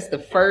because it says the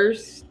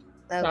first.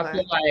 Okay. So I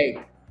feel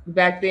like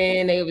back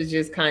then it was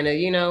just kind of,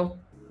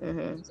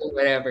 so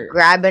whatever.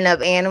 Grabbing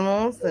up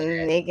animals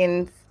and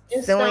making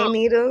sewing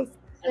needles.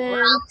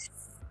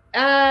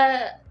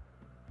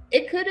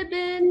 It could have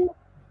been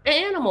an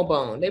animal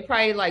bone. They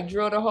probably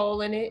drilled a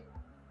hole in it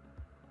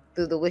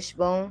through the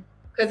wishbone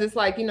because it's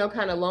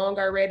kind of long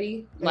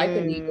already, like a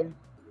needle.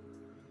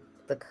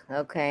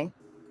 Okay.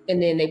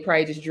 And then they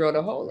probably just drilled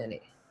a hole in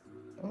it.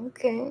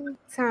 Okay.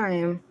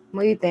 Time.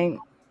 What do you think?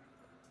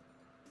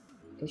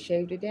 They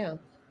shaved it down.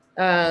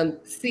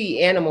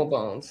 C, animal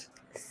bones.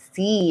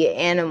 C,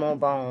 animal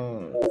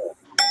bones.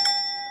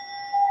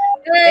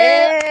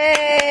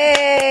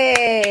 Hey!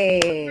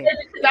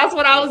 That's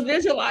what I was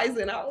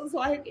visualizing. I was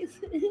like,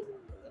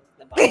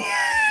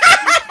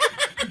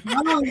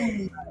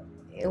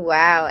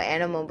 wow,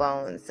 animal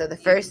bones. So the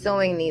first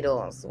sewing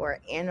needles were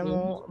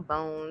animal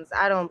bones.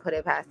 I don't put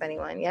it past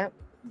anyone. Yep.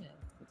 Yeah.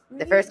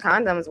 The first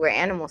condoms were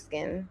animal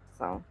skin.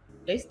 So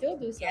they still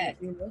do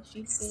something.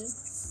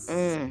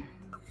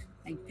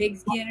 Like pig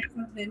skin or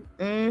something.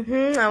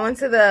 I went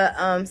to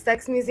the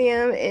sex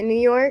museum in New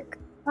York.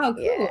 Oh,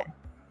 cool. Yeah.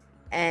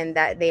 And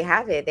that they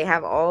have it. They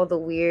have all the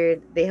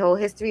whole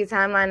history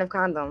timeline of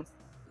condoms.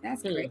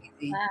 That's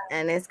crazy.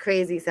 And it's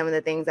crazy some of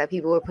the things that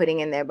people were putting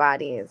in their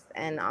bodies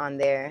and on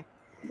their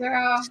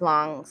Girl.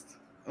 Schlongs.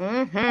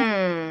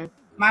 Mm-hmm.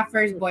 My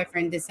first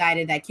boyfriend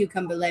decided that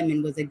cucumber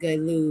lemon was a good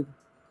lube.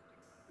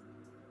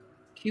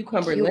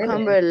 Cucumber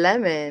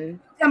lemon.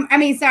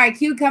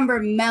 Cucumber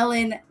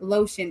melon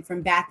lotion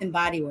from Bath and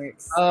Body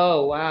Works.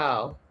 Oh,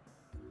 wow.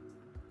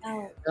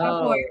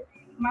 Oh,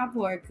 My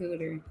poor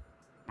cooter.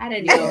 I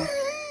didn't know.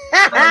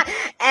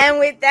 And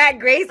with that,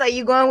 Grace, are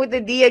you going with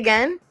the D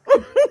again?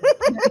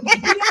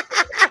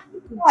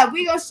 Yeah,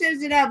 we gonna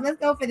shift it up. Let's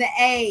go for the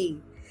A.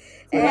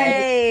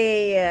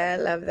 Hey, I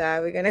love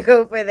that. We're gonna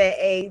go for the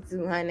A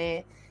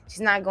 200. She's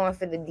not going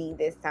for the D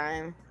this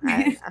time.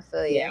 I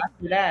feel you. Yeah,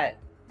 after that.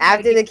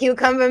 After the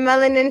cucumber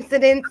melon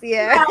incidents,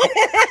 yeah.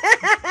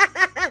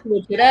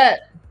 Switch it up.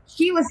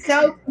 He was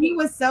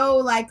so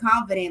like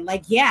confident.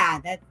 Like, yeah,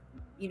 that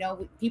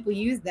people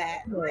use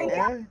that.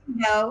 Yeah.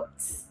 No.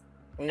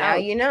 Now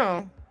you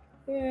know.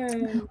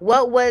 Yeah.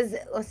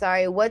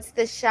 What's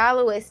the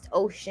shallowest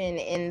ocean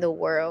in the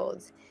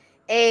world?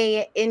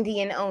 A,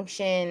 Indian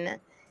Ocean,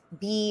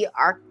 B,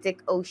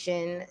 Arctic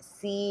Ocean,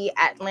 C,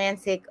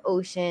 Atlantic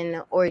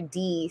Ocean, or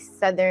D,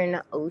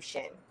 Southern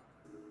Ocean?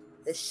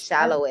 The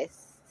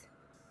shallowest.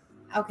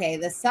 Okay,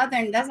 the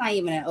southern, that's not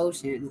even an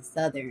ocean, the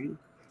southern.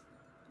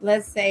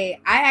 Let's say,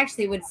 I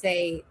actually would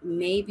say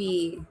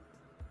maybe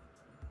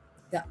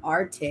the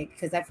Arctic,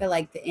 because I feel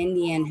like the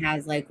Indian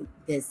has like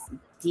this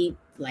deep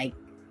like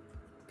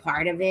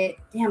part of it.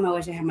 Damn, I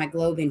wish I had my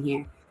globe in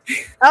here.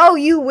 Oh,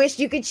 you wish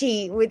you could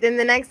cheat within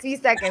the next few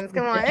seconds.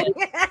 Come on.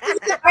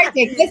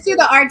 Arctic. Let's do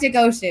the Arctic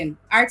Ocean.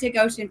 Arctic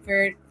Ocean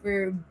for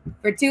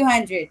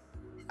 200.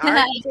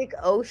 Arctic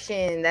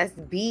Ocean. That's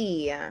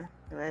B.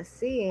 Let's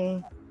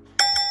see.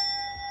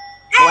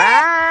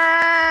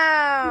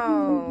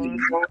 Wow.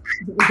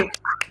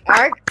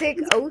 Arctic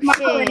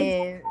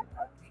Ocean.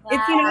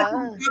 It's the top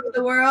of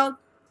the world.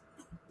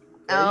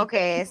 Oh,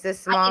 okay, it's the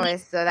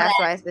smallest, so that's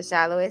why it's the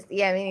shallowest.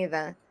 Yeah, me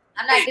neither.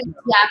 I'm not good at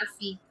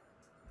geography.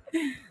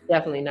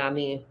 Definitely not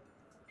me.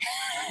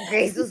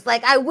 Grace was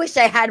like, I wish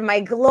I had my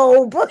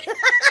globe.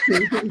 She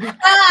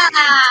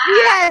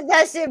has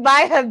that shit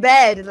by her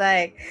bed.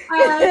 Like,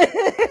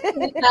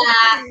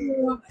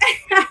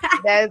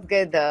 that's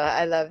good though.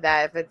 I love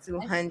that for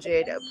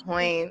 200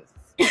 points.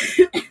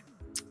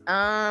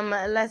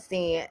 Let's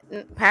see.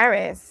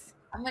 Paris.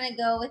 I'm gonna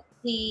go with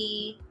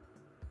D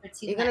for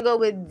 200. You're gonna go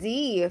with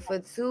D for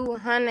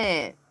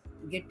 200.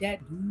 Get that.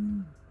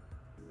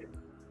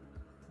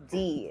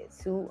 D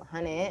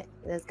 200.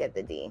 Let's get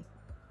the D.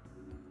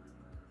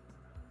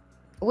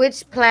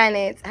 Which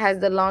planet has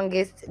the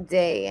longest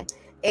day?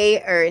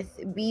 A, Earth,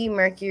 B,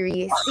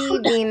 Mercury, C,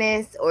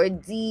 Venus, or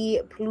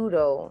D,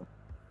 Pluto?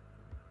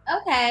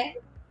 Okay.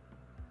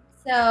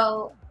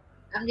 So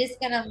I'm just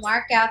gonna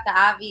mark out the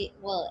obvious.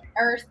 Well,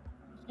 Earth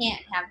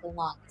can't have the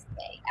longest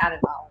day out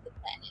of all of the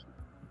planets.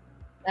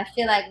 I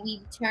feel like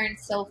we turn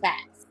so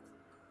fast.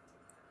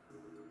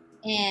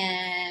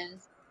 And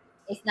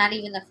it's not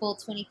even the full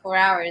 24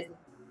 hours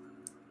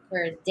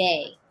for a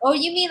day. Oh,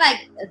 you mean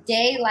like a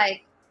day,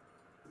 like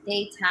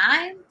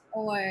daytime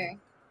or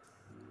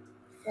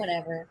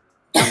whatever?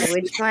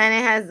 Which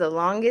planet has the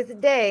longest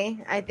day?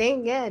 I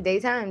think, yeah,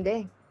 daytime,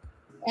 day.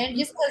 And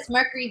just because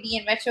Mercury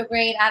being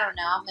retrograde, I don't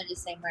know. I'm going to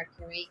just say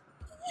Mercury.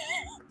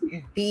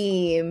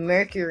 B,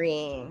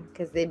 Mercury,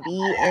 because they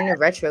be in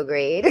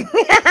retrograde.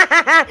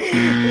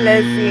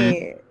 Let's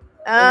see.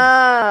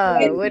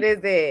 Oh, what is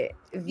it?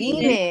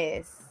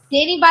 Venus.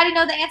 Did anybody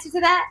know the answer to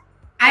that?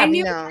 I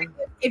knew.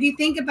 If you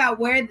think about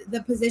where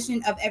the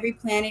position of every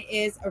planet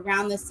is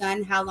around the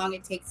sun, how long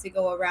it takes to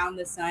go around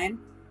the sun.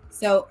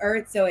 So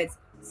Earth, so it's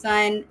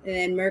Sun, and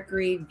then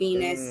Mercury,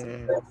 Venus.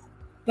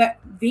 But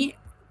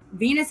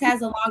Venus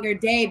has a longer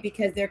day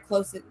because they're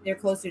closer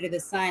to the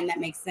sun. That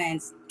makes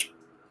sense.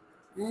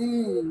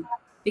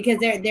 Because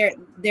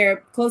they're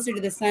closer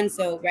to the sun,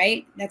 so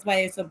right? That's why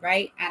they're so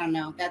bright. I don't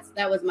know.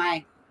 That was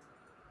my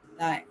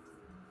thought.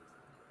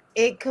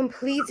 It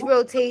completes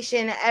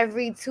rotation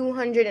every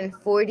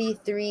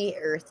 243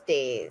 Earth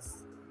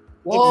days.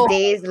 Whoa. Its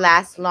days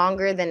last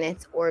longer than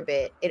its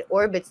orbit. It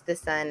orbits the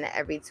sun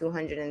every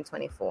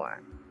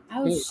 224.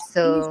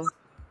 So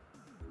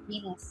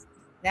Venus.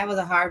 That was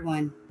a hard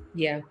one.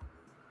 Yeah.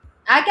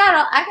 I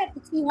got the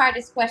two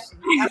hardest questions.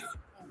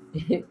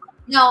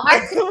 No,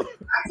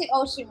 Arctic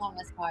Ocean one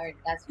was hard.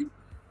 That's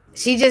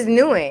she just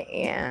knew it.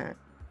 Yeah.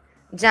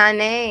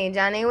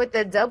 Jonnae with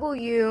the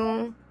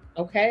W.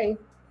 Okay.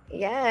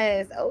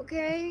 Yes.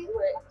 Okay.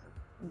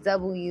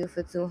 W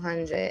for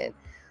 200.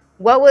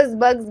 What was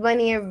Bugs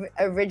Bunny's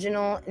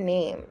original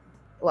name?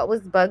 What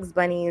was Bugs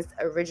Bunny's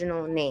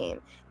original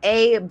name?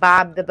 A,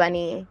 Bob the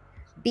Bunny.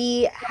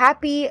 B,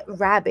 Happy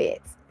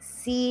Rabbit.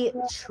 C,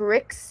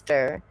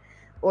 Trickster.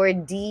 Or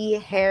D,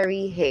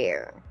 Hairy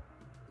Hare.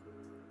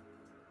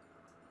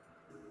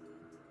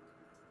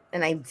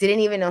 And I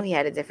didn't even know he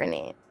had a different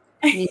name.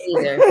 Me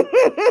neither.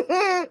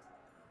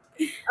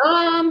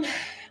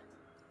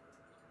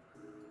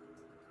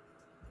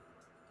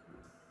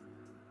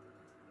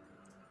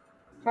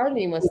 Part of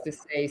me wants to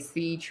say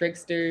C,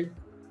 Trickster.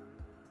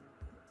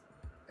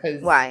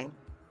 Why?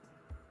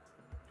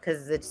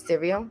 Because it's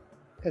cereal?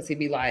 Because he'd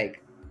be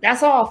like,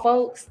 That's all,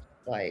 folks.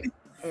 Like,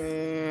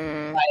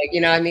 Mm. you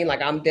know what I mean?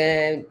 Like, I'm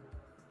done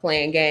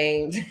playing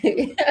games.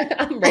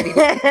 I'm ready to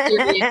be serious.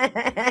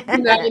 You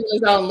know what I mean? It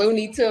was on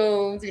Looney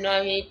Tunes, you know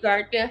what I mean?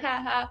 Cartoon,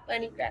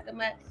 funny, crack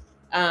 'em up.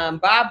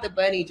 Bob the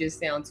Bunny just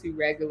sounds too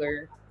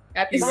regular.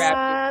 Happy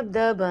Bob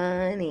the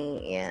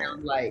Bunny, yeah.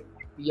 sound like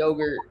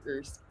yogurt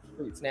or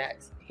fruit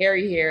snacks.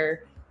 Hairy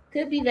hair,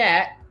 could be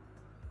that.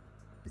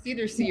 It's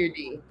either C or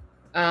D.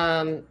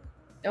 I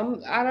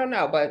don't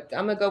know, but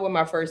I'm gonna go with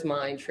my first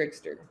mind,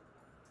 Trickster.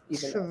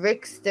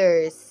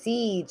 Trickster,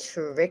 C,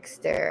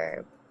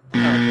 Trickster.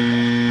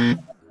 It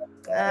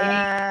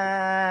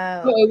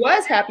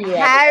was Happy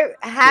Rabbit.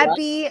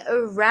 Happy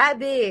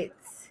Rabbit.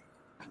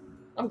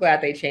 I'm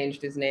glad they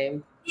changed his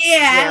name.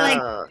 Yeah, I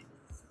like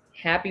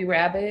Happy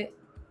Rabbit.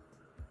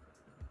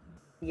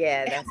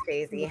 Yeah, that's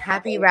crazy.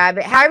 Happy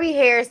Rabbit. Harry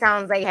hair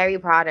sounds like Harry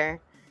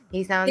Potter.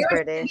 He sounds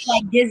British.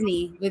 Like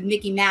Disney with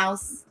Mickey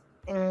Mouse.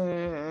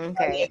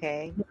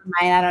 Okay.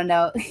 I don't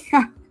know.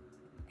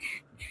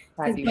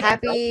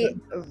 Happy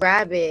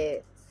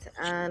Rabbit.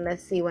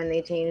 Let's see when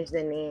they changed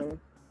the name.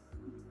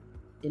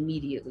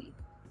 Immediately.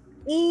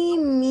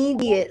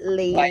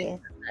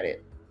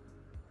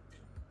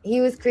 He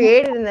was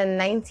created in the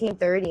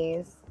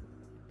 1930s.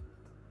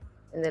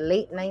 In the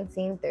late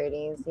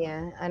 1930s.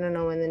 Yeah, I don't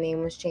know when the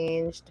name was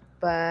changed,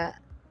 but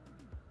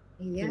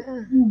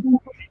yeah.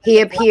 He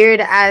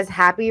appeared as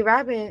Happy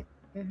Rabbit.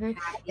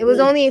 It was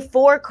only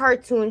 4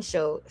 cartoon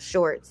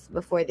shorts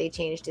before they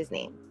changed his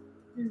name.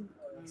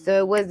 So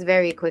it was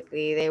very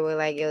quickly. They were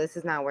like, yo, this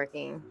is not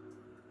working.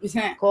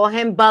 Call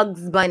him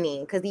Bugs Bunny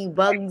because he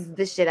bugs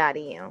the shit out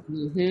of you.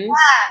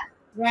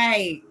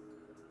 Right.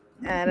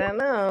 I don't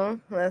know.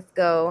 Let's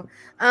go.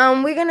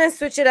 We're going to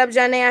switch it up,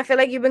 Jonnae. I feel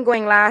like you've been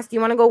going last. You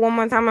want to go one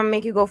more time? I'm going to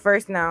make you go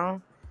first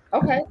now.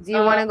 Okay. Do you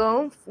want to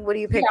go? What are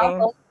you picking?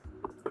 Yeah,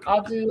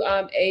 I'll do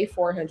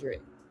A400.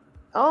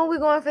 Oh, we're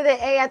going for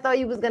the A. I thought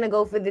you was going to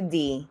go for the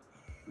D.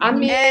 I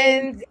mean,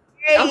 and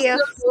I'm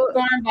still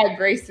going by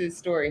Grace's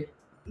story.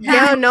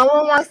 Yo, no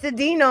one wants the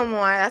D no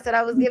more. That's what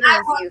I was giving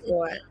it to you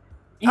for.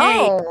 Hey.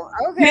 Oh,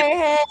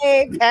 okay.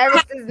 Hey,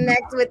 Paris is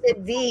next with the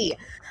D.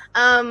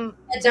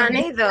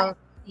 Jonnae, though.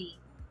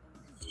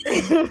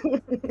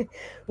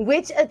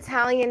 Which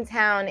Italian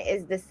town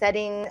is the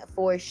setting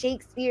for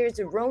Shakespeare's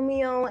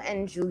Romeo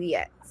and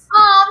Juliet?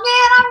 Oh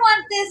man, I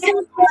want this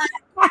one.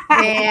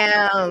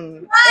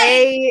 Damn.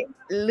 A,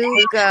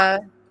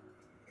 Luca.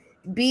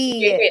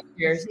 B,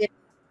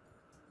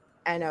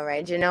 I know,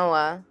 right?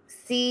 Genoa.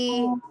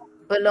 C,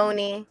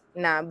 Bologna.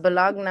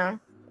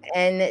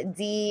 And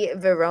D,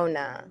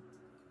 Verona.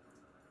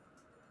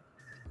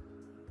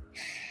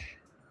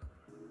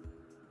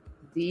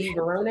 D,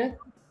 Verona?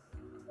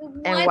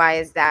 And why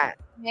is that?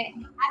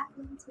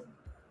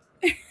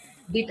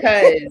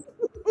 Because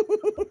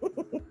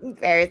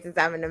Paris is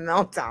having a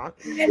meltdown.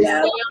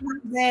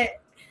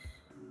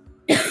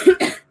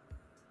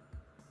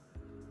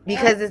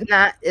 Because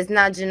it's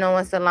not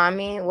Genoa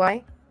salami.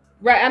 Why?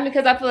 Right, I mean,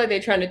 because I feel like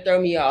they're trying to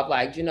throw me off,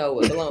 like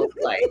Genoa alone.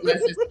 Like,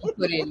 let's just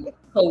put in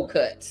cold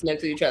cuts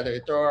next to each other,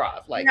 throw her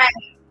off. Like,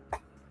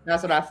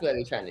 that's what I feel like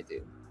they're trying to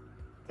do.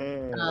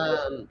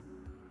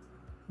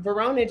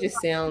 Verona just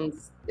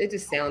sounds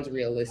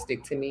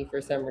realistic to me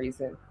for some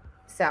reason.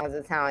 Sounds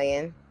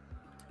Italian.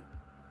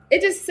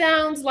 It just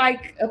sounds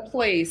like a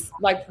place,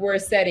 like where a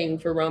setting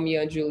for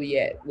Romeo and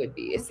Juliet would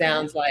be. It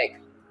sounds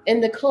like in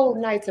the cold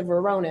nights of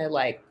Verona,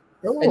 like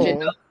a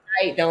Genoa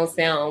night don't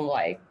sound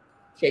like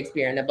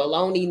Shakespeare, and a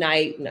Bologna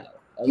night, no.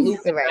 A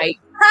Luca night,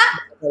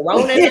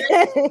 Verona night.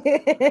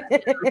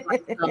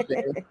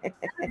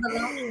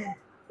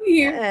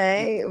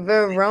 Hey,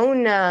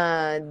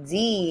 Verona,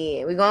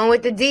 D. We're going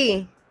with the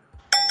D.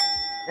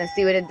 Let's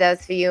see what it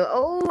does for you.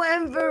 Oh,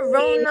 and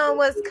Verona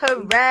was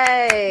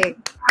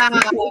correct.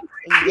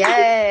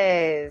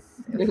 Yes,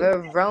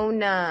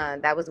 Verona.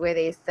 That was where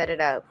they set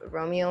it up.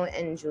 Romeo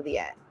and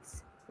Juliet.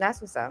 That's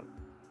what's up.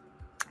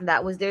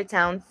 That was their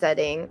town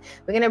setting.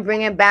 We're going to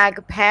bring it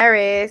back.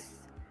 Paris.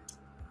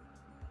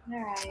 All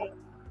right.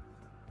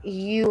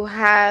 You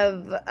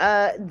have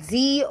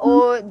D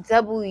or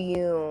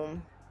W?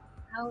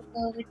 I'll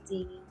go with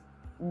D.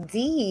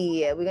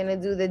 D. We're going to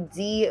do the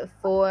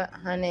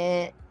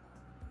D400.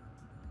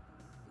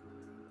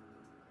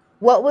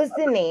 What was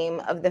the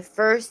name of the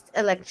first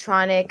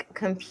electronic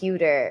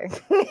computer?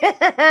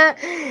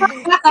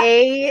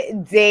 A,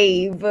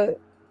 Dave.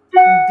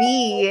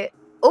 B,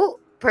 oh,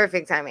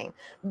 perfect timing.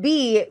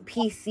 B,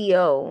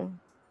 PCO.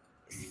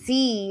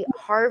 C,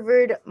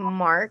 Harvard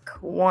Mark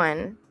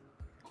 1.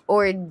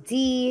 Or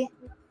D,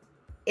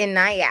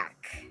 ENIAC.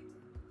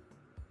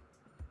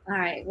 All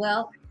right.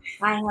 Well,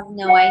 I have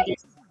no idea.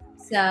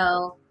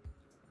 So,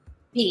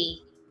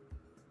 B.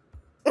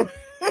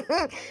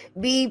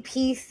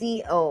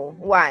 BPCO.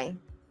 Why?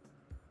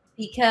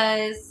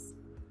 Because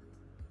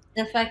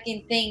the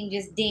fucking thing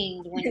just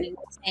dinged when we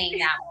were saying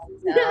that one.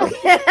 So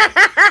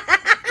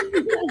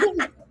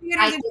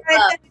I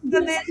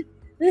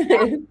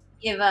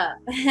give up.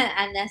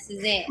 And this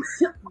is it.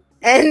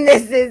 And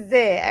this is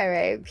it. All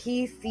right.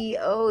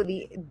 PCO,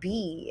 the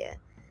B.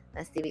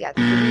 Let's see, we got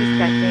 3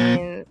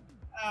 seconds.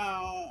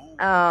 Oh.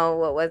 Oh,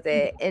 what was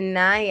it?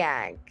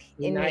 ENIAC.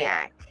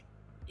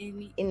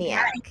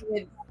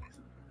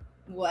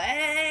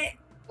 What?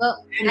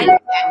 Well, I know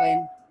that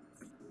one.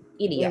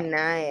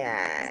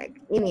 ENIAC.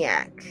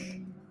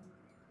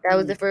 That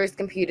was the first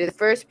computer, the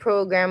first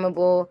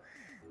programmable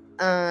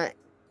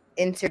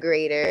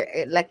integrator,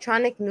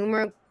 electronic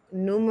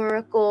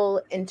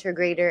numerical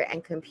integrator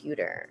and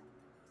computer.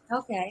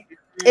 Okay.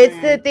 It's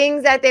the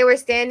things that they were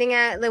standing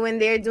at when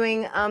they're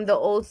doing the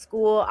old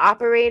school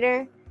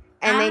operator,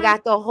 and they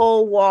got the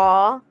whole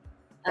wall.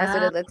 That's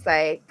what it looks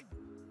like.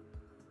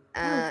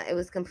 It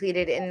was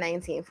completed in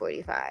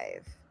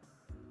 1945.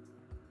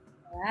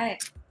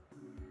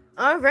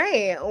 All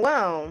right.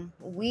 Well,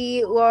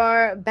 we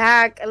are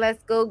back.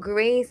 Let's go,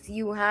 Grace.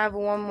 You have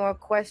one more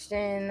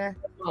question.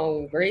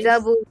 Oh, Grace.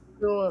 Double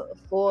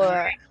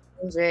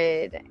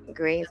 400.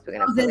 Grace, we're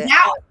gonna put it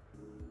out.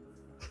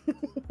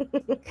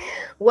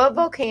 What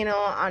volcano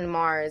on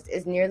Mars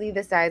is nearly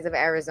the size of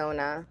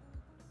Arizona?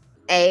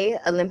 A.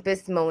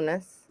 Olympus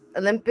Mons.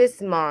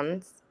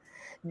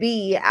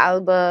 B.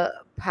 Alba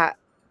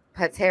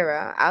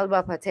Patera.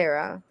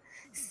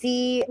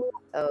 C.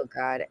 Oh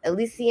God,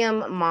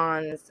 Elysium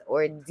Mons,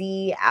 or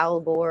D.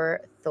 Albor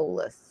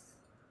Tholus.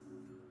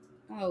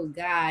 Oh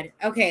God.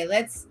 Okay,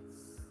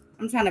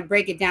 I'm trying to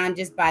break it down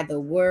just by the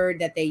word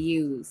that they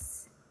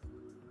use.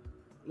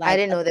 I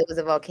didn't know there was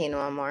a volcano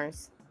on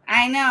Mars.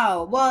 I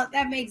know. Well,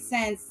 that makes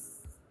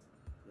sense.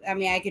 I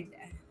mean, I could.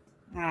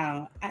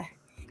 How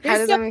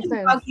does that make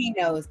sense?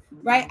 Volcanoes,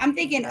 right? I'm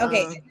thinking.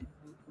 Okay,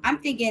 I'm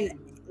thinking.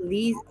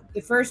 The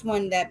first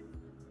one that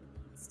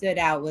stood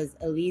out was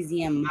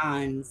Elysium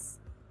Mons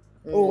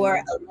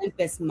or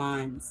Olympus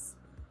Mons.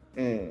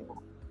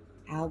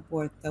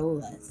 Albor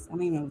Tholus. I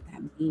don't even know what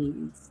that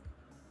means.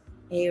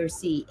 A or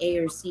C.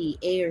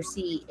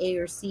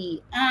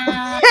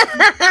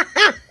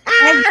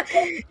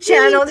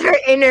 Channeled her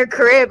inner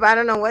crib. I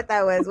don't know what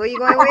that was. What are you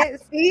going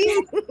with?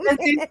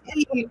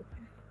 C?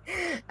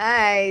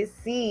 I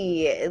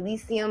see.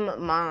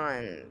 Elysium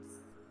Mons.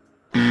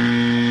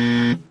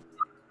 And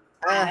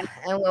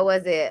what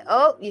was it?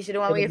 Oh, you should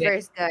have went with your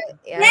first gut.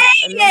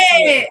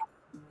 Yeah.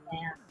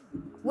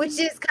 Which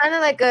is kind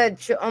of like a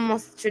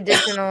almost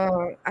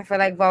traditional, I feel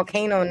like,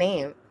 volcano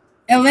name.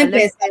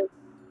 Olympus.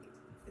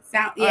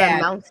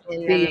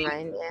 Mountain. Never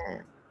mind.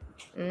 Yeah.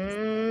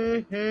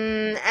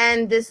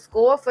 And the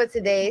score for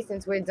today,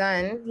 since we're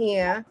done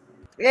here.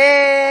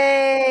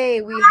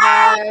 Yay! We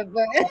have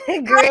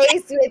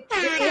Grace with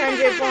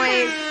 300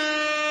 points.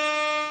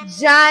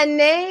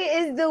 Jonnae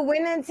is the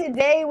winner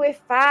today with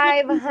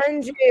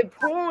 500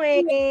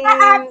 points.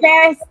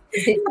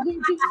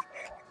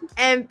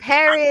 And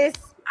Paris,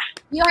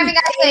 you haven't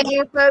got to say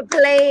you for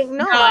playing.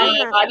 No,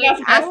 I'm not.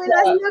 I'm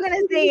still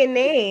gonna say your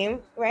name,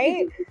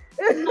 right?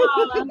 Thank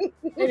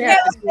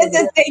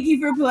you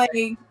for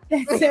playing.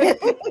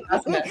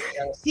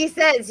 She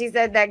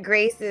said that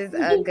Grace is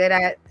good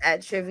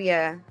at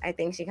trivia. I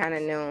think she kind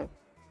of knew,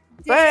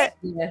 but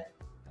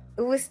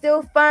it was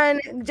still fun.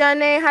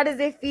 Jonnae, how does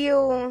it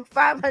feel?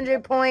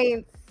 500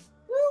 points.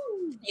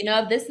 You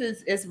know,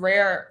 it's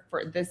rare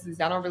for this.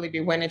 I don't really be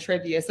winning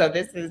trivia, so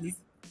this is.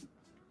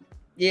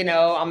 You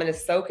know, I'm gonna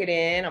soak it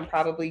in. I'm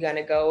probably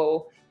gonna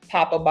go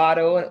pop a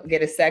bottle and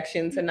get a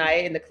section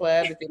tonight in the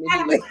club if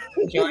anybody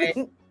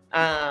join.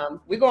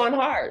 We're going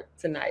hard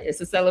tonight. It's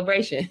a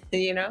celebration,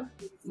 you know.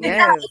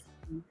 Yes,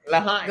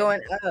 Lahan. Going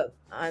up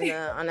on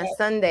a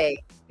Sunday.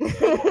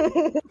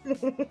 I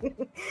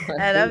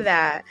love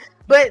that.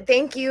 But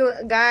thank you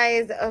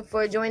guys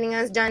for joining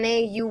us.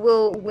 Jonnae, you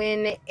will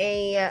win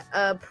a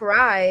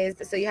prize,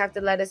 so you have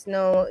to let us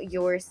know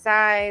your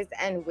size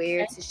and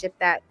where to ship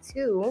that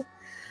to.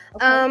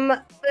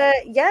 But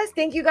yes,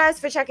 thank you guys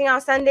for checking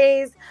out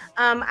Sundaze.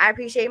 I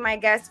appreciate my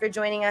guests for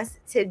joining us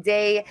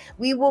today.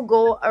 We will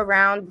go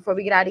around before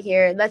we get out of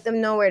here, let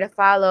them know where to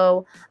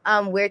follow,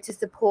 where to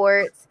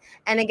support.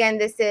 And again,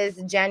 this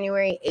is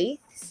January 8th,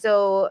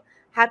 so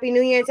Happy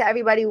New Year to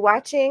everybody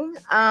watching.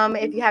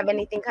 If you have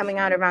anything coming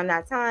out around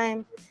that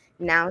time,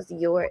 now's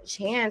your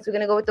chance. We're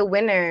gonna go with the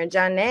winner,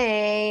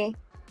 Jonnae.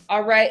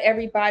 All right,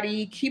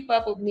 everybody, keep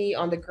up with me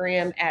on the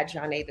gram at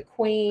Jonnae the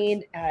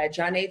Queen,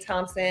 Jonnae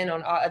Thompson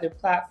on all other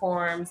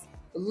platforms.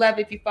 Love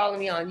if you follow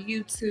me on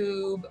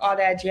YouTube, all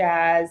that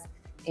jazz,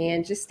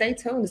 and just stay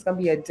tuned. It's gonna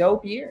be a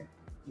dope year.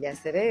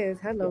 Yes, it is.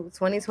 Hello,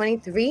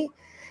 2023.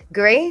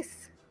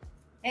 Grace.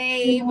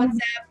 Hey, what's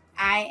up?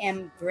 I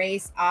am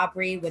Grace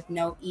Aubry with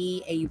no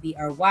E,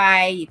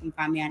 Aubry. You can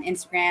find me on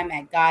Instagram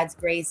at God's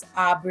Grace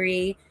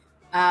Aubry.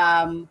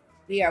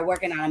 We are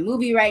working on a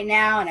movie right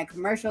now and a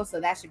commercial, so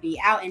that should be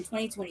out in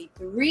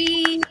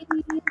 2023.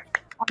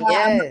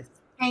 Yes.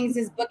 Things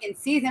is booking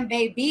season,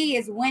 baby.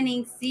 It's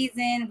winning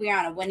season. We're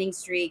on a winning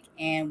streak,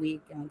 and we're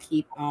gonna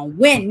keep on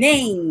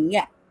winning.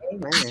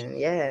 Amen.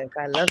 Yes,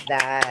 I love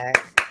that.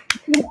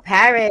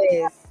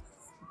 Paris.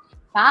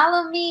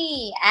 Follow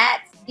me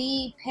at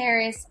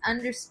 @Paris_Nicole.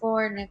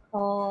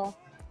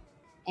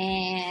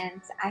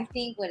 And I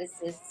think, what is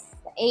this?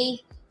 The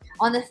 8th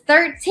on the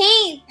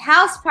 13th,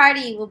 House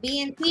Party will be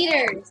in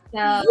theaters.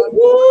 So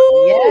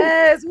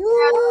yes,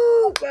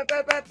 woo! Ba,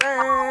 ba, ba,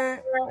 ba.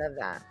 Love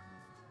that.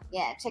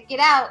 Yeah, check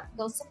it out.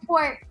 Go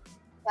support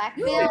Black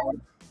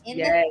film in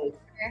the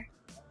theater.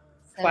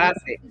 So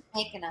Classic.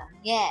 making them.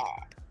 Yeah.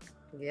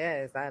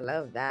 Yes, I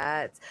love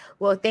that.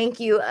 Well, thank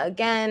you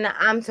again.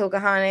 I'm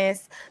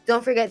Tocahantas.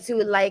 Don't forget to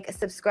like,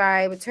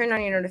 subscribe, turn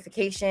on your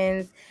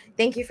notifications.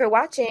 Thank you for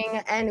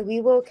watching, and we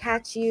will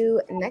catch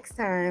you next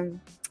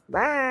time.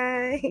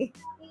 Bye.